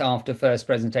 weeks after first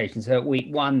presentation. So at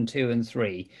week 1, 2, and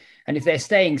 3. And if they're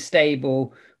staying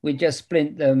stable, we just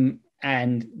splint them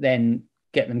and then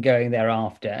get them going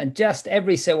thereafter. And just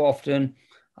every so often,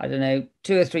 I don't know,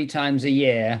 2 or 3 times a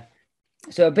year,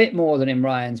 so a bit more than in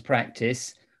Ryan's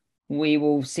practice, we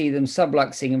will see them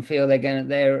subluxing and feel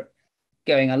they're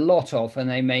going a lot off and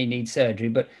they may need surgery.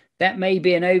 But that may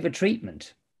be an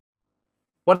over-treatment.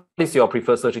 What is your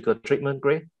preferred surgical treatment,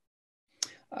 Gray?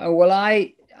 Well,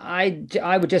 I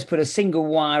would just put a single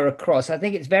wire across. I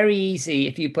think it's very easy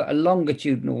if you put a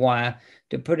longitudinal wire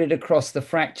to put it across the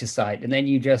fracture site, and then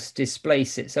you just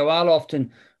displace it. So I'll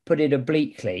often put it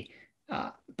obliquely.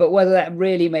 But whether that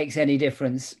really makes any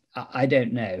difference, I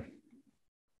don't know.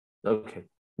 Okay.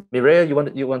 Mireille,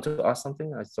 you want to ask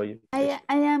something? I saw you. I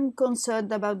am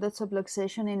concerned about the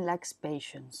subluxation in lax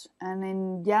patients and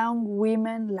in young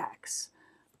women lax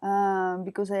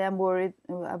because I am worried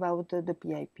about the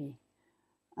PIP.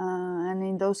 And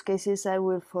in those cases, I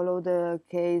will follow the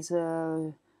case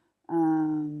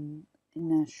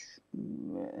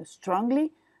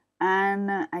strongly,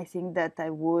 and I think that I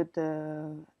would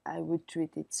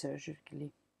treat it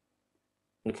surgically.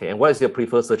 Okay, and what is your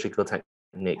preferred surgical technique?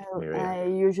 I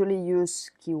usually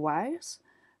use key wires,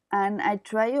 and I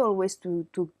try always to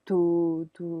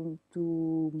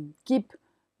keep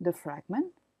the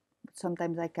fragment.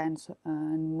 Sometimes I can,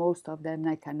 and most of them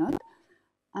I cannot.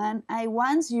 And I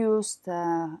once used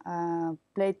a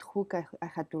plate hook. I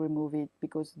had to remove it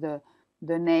because the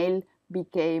nail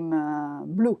became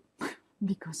blue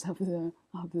because of the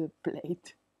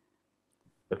plate.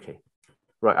 Okay.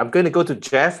 Right, I'm going to go to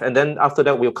Jeff, and then after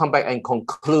that, we'll come back and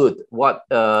conclude what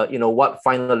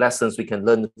final lessons we can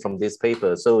learn from this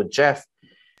paper. So, Jeff,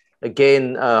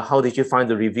 again, how did you find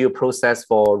the review process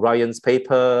for Ryan's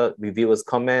paper, reviewers'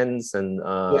 comments, and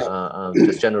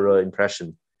just general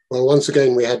impression? Well, once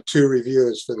again, we had 2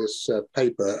 reviewers for this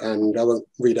paper, and I won't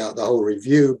read out the whole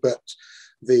review, but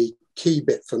the key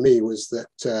bit for me was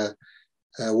that,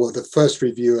 the first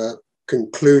reviewer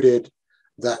concluded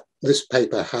that this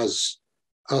paper has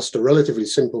asked a relatively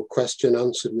simple question,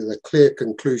 answered with a clear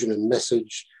conclusion and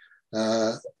message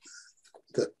that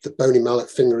the bony mallet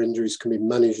finger injuries can be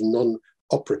managed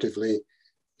non-operatively,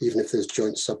 even if there's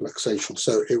joint subluxation.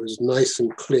 So it was nice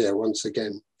and clear once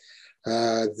again.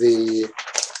 The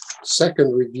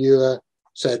second reviewer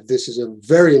said this is a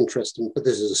very interesting, but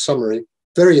this is a summary,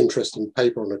 very interesting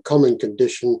paper on a common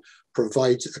condition,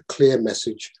 provides a clear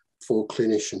message for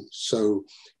clinicians. So,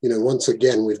 once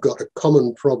again, we've got a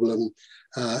common problem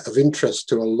of interest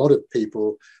to a lot of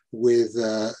people with,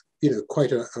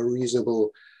 quite a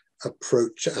reasonable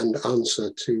approach and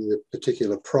answer to the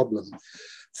particular problem.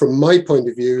 From my point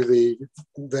of view, the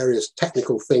various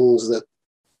technical things that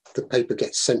the paper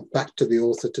gets sent back to the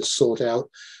author to sort out,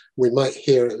 we might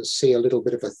see a little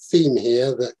bit of a theme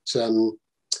here that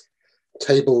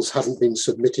tables haven't been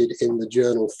submitted in the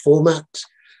journal format.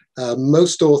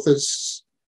 Most authors,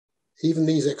 even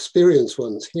these experienced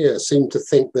ones here, seem to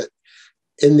think that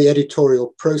in the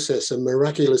editorial process, a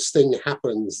miraculous thing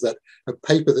happens that a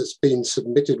paper that's been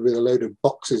submitted with a load of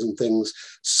boxes and things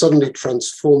suddenly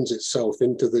transforms itself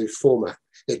into the format.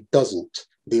 It doesn't.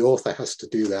 The author has to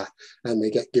do that, and they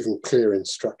get given clear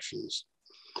instructions.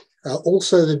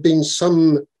 Also, there'd been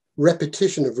some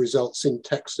repetition of results in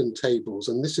text and tables,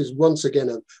 and this is once again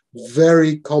a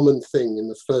very common thing in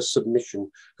the first submission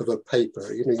of a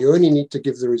paper. You know, you only need to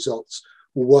give the results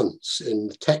once in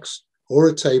the text or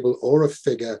a table or a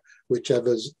figure,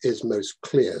 whichever is most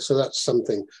clear. So that's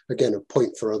something, again, a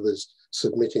point for others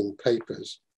submitting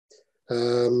papers.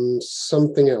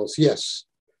 Something else, yes.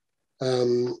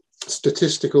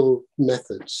 Statistical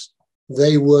methods.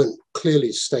 They weren't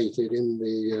clearly stated in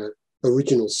the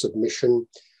original submission.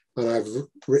 And I've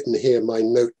written here my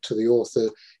note to the author.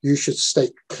 You should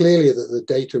state clearly that the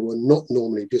data were not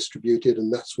normally distributed,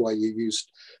 and that's why you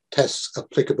used tests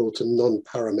applicable to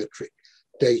non-parametric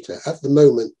data. At the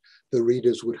moment, the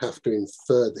readers would have to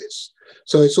infer this.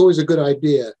 So it's always a good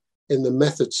idea in the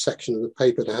methods section of the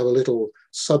paper to have a little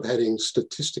subheading,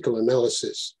 statistical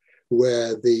analysis,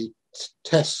 where the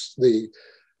tests, the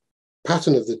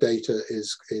pattern of the data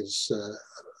is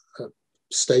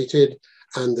stated,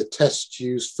 and the tests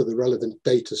used for the relevant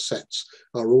data sets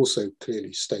are also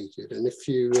clearly stated. And if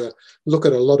you look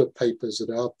at a lot of papers that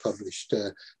are published,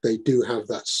 they do have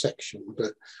that section.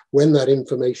 But when that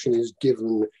information is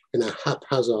given in a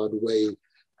haphazard way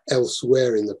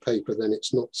elsewhere in the paper, then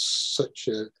it's not such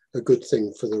a good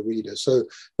thing for the reader. So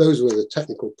those were the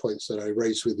technical points that I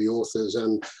raised with the authors.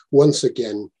 And once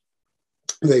again,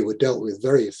 they were dealt with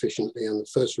very efficiently on the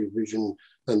first revision,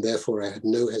 and therefore I had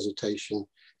no hesitation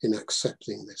in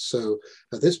accepting this. So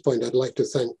at this point, I'd like to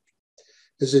thank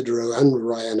Isidro and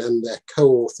Ryan and their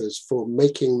co-authors for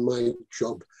making my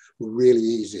job really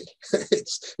easy.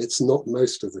 It's not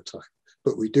most of the time,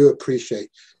 but we do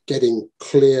appreciate getting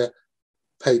clear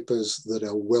papers that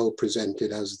are well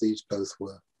presented, as these both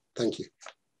were. Thank you.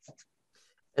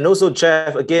 And also,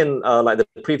 Jeff, again, like the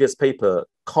previous paper,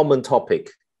 common topic.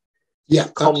 Yeah,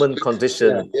 common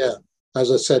condition. Yeah. As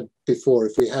I said before,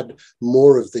 if we had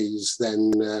more of these,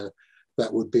 then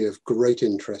that would be of great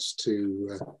interest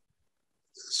to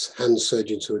hand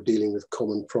surgeons who are dealing with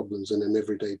common problems on an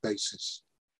everyday basis.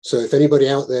 So if anybody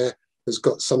out there has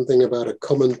got something about a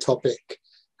common topic,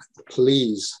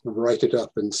 please write it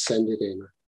up and send it in.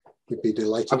 We'd be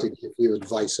delighted to give you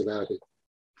advice about it.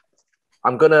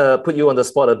 I'm going to put you on the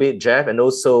spot a bit, Jeff, and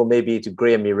also maybe to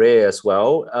Gray and Mireille as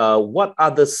well. What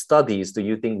other studies do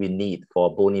you think we need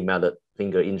for bony mallet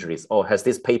finger injuries? Or has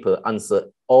this paper answered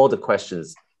all the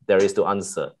questions there is to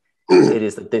answer? It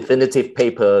is the definitive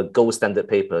paper, gold standard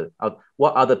paper.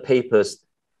 What other papers,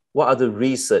 what other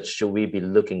research should we be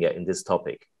looking at in this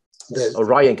topic? Or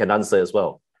Ryan can answer as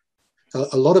well.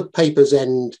 A lot of papers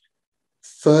end,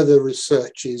 further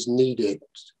research is needed.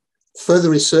 Further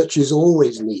research is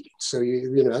always needed. So,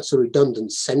 you know, that's a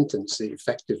redundant sentence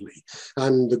effectively.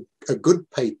 And a good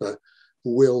paper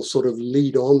will sort of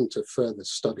lead on to further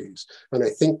studies. And I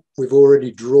think we've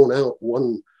already drawn out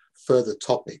one further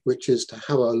topic, which is to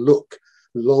have a look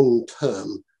long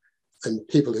term and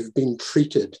people who've been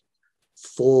treated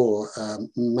for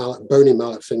bony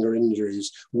mallet finger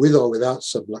injuries with or without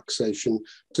subluxation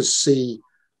to see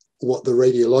what the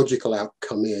radiological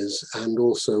outcome is and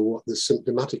also what the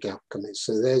symptomatic outcome is.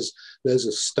 So there's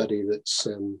a study that's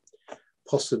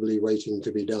possibly waiting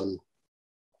to be done.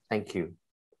 Thank you.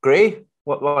 Gray,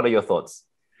 what are your thoughts?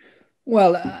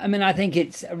 Well, I mean, I think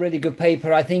it's a really good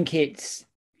paper. I think it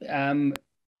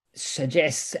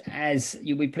suggests, as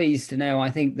you'll be pleased to know, I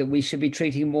think that we should be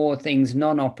treating more things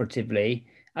non-operatively.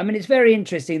 I mean, it's very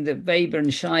interesting that Weber and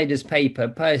Scheider's paper,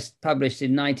 published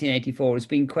in 1984, has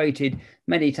been quoted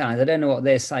many times. I don't know what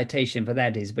their citation for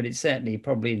that is, but it's certainly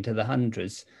probably into the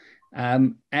hundreds,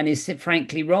 and is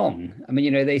frankly wrong. I mean,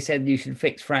 you know, they said you should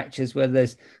fix fractures where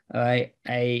there's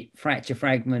a fracture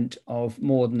fragment of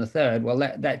more than a third. Well,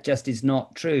 that just is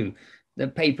not true. The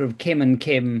paper of Kim and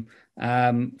Kim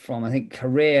from, I think,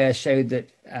 Korea showed that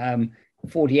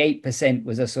 48%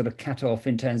 was a sort of cutoff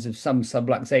in terms of some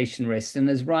subluxation risks. And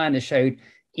as Ryan has showed,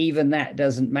 even that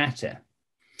doesn't matter.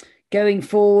 Going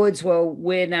forwards, well,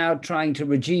 we're now trying to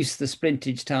reduce the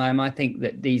splintage time. I think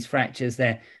that these fractures,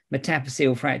 they're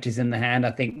metaphyseal fractures in the hand.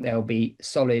 I think they'll be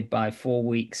solid by 4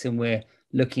 weeks, and we're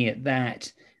looking at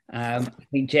that. I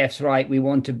think Jeff's right. We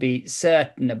want to be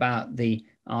certain about the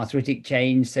arthritic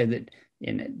change so that,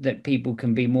 you know, that people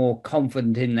can be more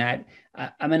confident in that.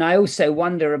 I mean, I also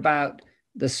wonder about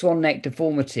the swan neck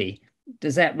deformity.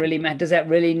 Does that really matter? Is that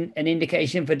really an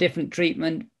indication for different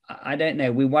treatment? I don't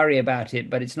know. We worry about it,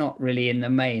 but it's not really in the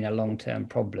main a long-term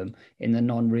problem in the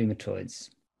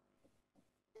non-rheumatoids.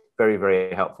 Very,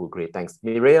 very helpful. Great. Thanks.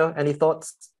 Mireia, any thoughts?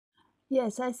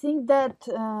 Yes, I think that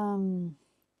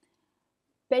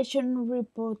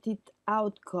patient-reported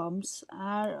outcomes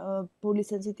are poorly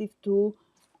sensitive to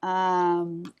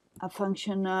a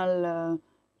functional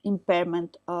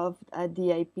impairment of a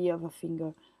DIP of a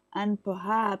finger. And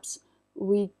perhaps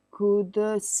we could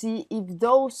see if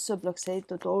those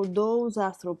subluxated or those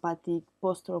arthropathic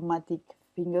post-traumatic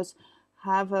fingers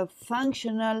have a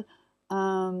functional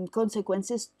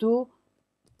consequences to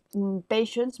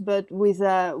patients, but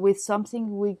with something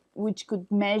which could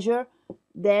measure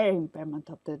their impairment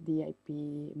of the DIP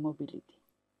mobility.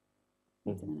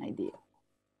 That's an idea.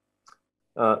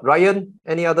 Ryan,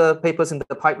 any other papers in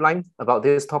the pipeline about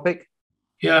this topic?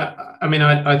 Yeah, I mean,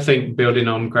 I think building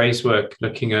on Gray's work,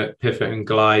 looking at pivot and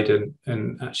glide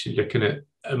and actually looking at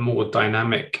a more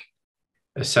dynamic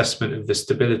assessment of the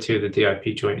stability of the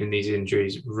DIP joint in these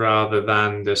injuries rather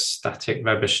than the static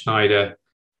Weber-Schneider,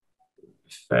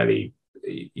 fairly,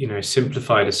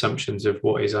 simplified assumptions of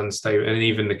what is unstable, and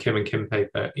even the Kim and Kim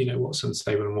paper, what's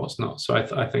unstable and what's not. So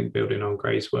I think building on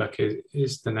Gray's work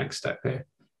is the next step here.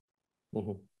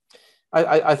 Mm-hmm.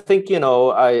 I think,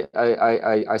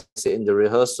 I say in the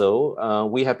rehearsal,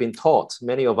 we have been taught,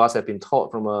 many of us have been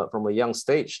taught from a young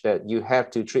stage that you have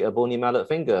to treat a bony mallet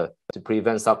finger to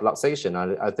prevent subluxation.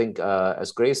 I think,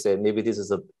 as Grace said, maybe this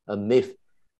is a myth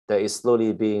that is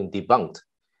slowly being debunked.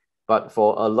 But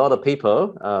for a lot of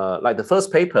people, like the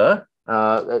first paper,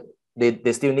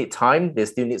 they still need time, they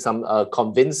still need some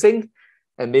convincing.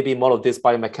 And maybe more of these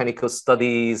biomechanical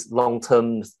studies,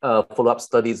 long-term follow-up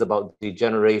studies about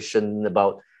degeneration,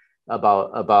 about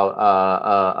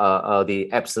the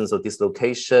absence of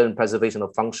dislocation, preservation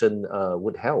of function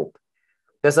would help.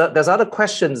 There's other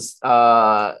questions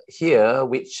here,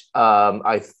 which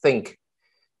I think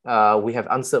we have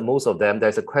answered most of them.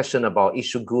 There's a question about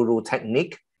Ishiguro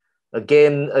technique.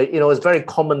 Again, it's very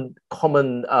common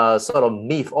sort of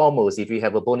myth almost. If you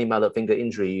have a bony mallet finger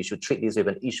injury, you should treat this with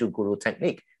an Ishiguro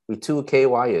technique with 2 K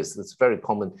wires. It's very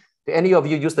common. Do any of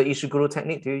you use the Ishiguro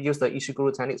technique? Do you use the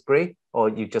Ishiguro technique, Gray, or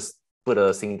you just put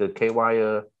a single K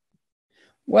wire?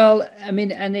 Well, I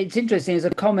mean, and it's interesting, there's a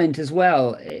comment as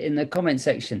well in the comment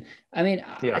section. I mean,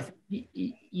 yeah.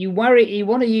 You want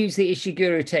to use the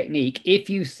Ishiguro technique if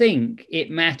you think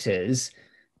it matters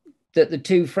that the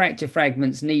two fracture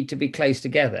fragments need to be close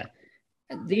together.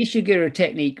 The Ishiguro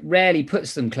technique rarely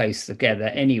puts them close together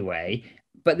anyway,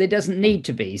 but there doesn't need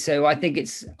to be. So I think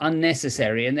it's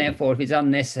unnecessary. And therefore, if it's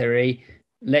unnecessary,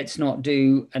 let's not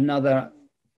do another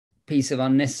piece of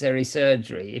unnecessary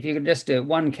surgery. If you can just do it,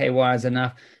 1 K wire is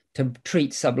enough to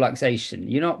treat subluxation.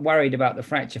 You're not worried about the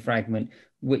fracture fragment,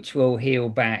 which will heal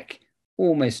back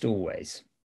almost always.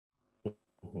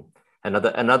 Mm-hmm.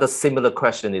 Another similar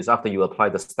question is, after you apply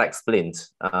the stack splint,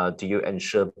 do you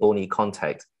ensure bony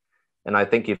contact? And I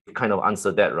think you've kind of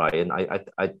answered that, Ryan.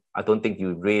 I don't think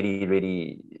you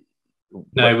really.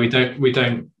 No, we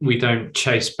don't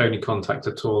chase bony contact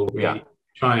at all. We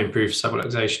try and improve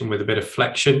subluxation with a bit of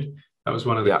flexion. That was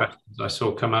one of the questions I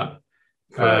saw come up.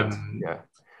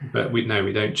 But we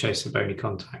don't chase the bony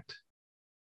contact.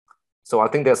 So I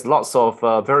think there's lots of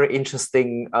very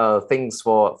interesting things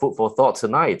for food for thought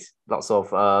tonight. Lots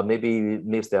of maybe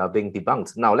myths that are being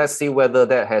debunked. Now let's see whether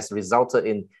that has resulted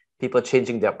in people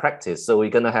changing their practice. So we're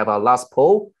going to have our last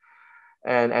poll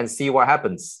and see what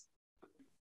happens.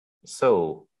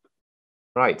 So,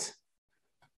 right.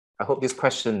 I hope this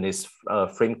question is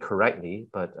framed correctly,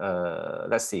 but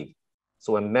let's see.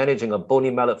 So when managing a bony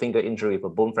mallet finger injury with a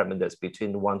bone fragment that's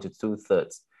between 1 to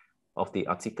 2/3 of the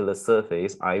articular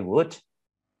surface, I would.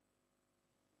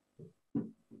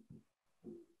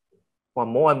 Well,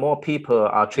 more and more people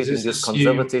are treating this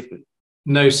conservatively.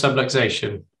 No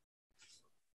subluxation.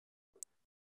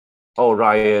 Oh,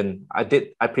 Ryan,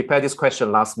 I prepared this question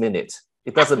last minute.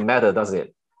 It doesn't matter, does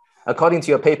it? According to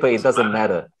your paper, it doesn't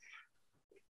matter.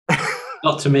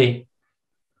 Not to me.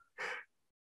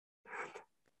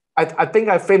 I think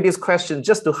I framed this question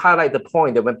just to highlight the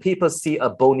point that when people see a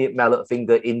bony mallet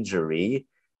finger injury,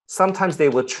 sometimes they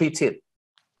will treat it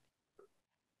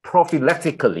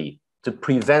prophylactically to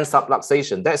prevent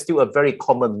subluxation. That's still a very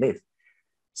common myth.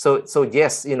 So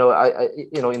yes, in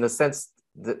a sense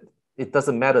that it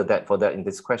doesn't matter that for that in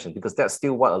this question, because that's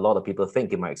still what a lot of people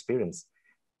think in my experience.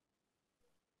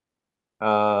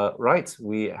 Right,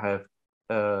 we have.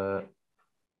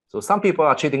 So some people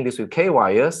are treating this with K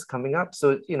wires coming up.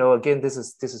 So, again, this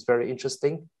is very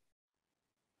interesting.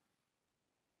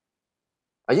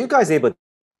 Are you guys able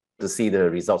to see the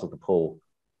results of the poll?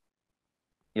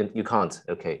 You can't,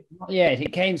 okay. Not yet,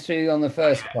 it came through on the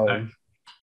first poll.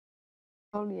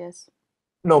 Oh, yes.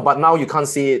 No, but now you can't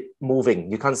see it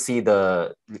moving. You can't see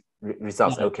the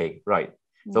results. No. Okay, right.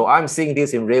 So I'm seeing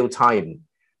this in real time.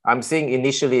 I'm seeing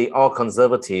initially all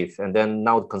conservative, and then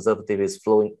now conservative is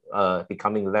flowing,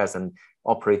 becoming less, and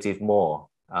operative more.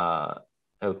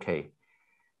 Okay.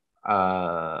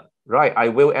 Right, I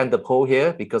will end the poll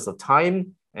here because of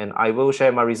time, and I will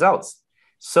share my results.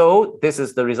 So this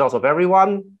is the results of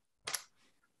everyone.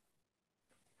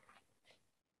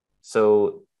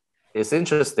 So it's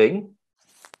interesting.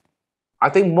 I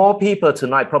think more people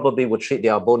tonight probably would treat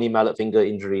their bony mallet finger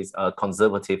injuries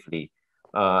conservatively.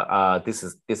 This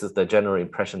is the general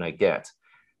impression I get.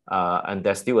 And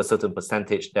there's still a certain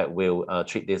percentage that will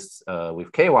treat this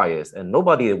with K-wires, and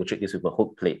nobody will treat this with a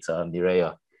hook plate,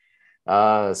 Mireia.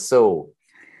 So,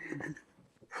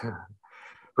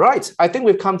 right, I think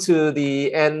we've come to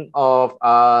the end of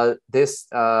this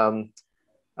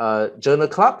journal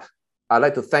club. I'd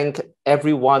like to thank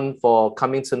everyone for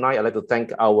coming tonight. I'd like to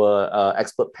thank our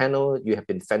expert panel. You have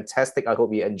been fantastic. I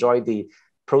hope you enjoyed the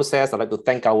process. I'd like to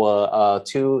thank our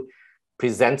two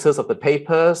presenters of the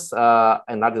papers,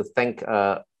 and I'd like to thank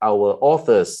our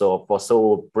authors for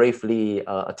so bravely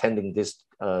attending this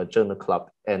journal club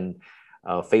and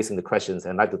facing the questions.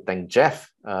 And I'd like to thank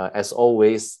Jeff, as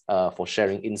always, for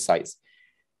sharing insights,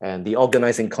 and the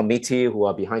organizing committee who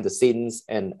are behind the scenes,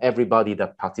 and everybody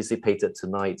that participated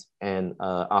tonight and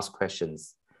asked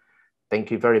questions. Thank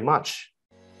you very much.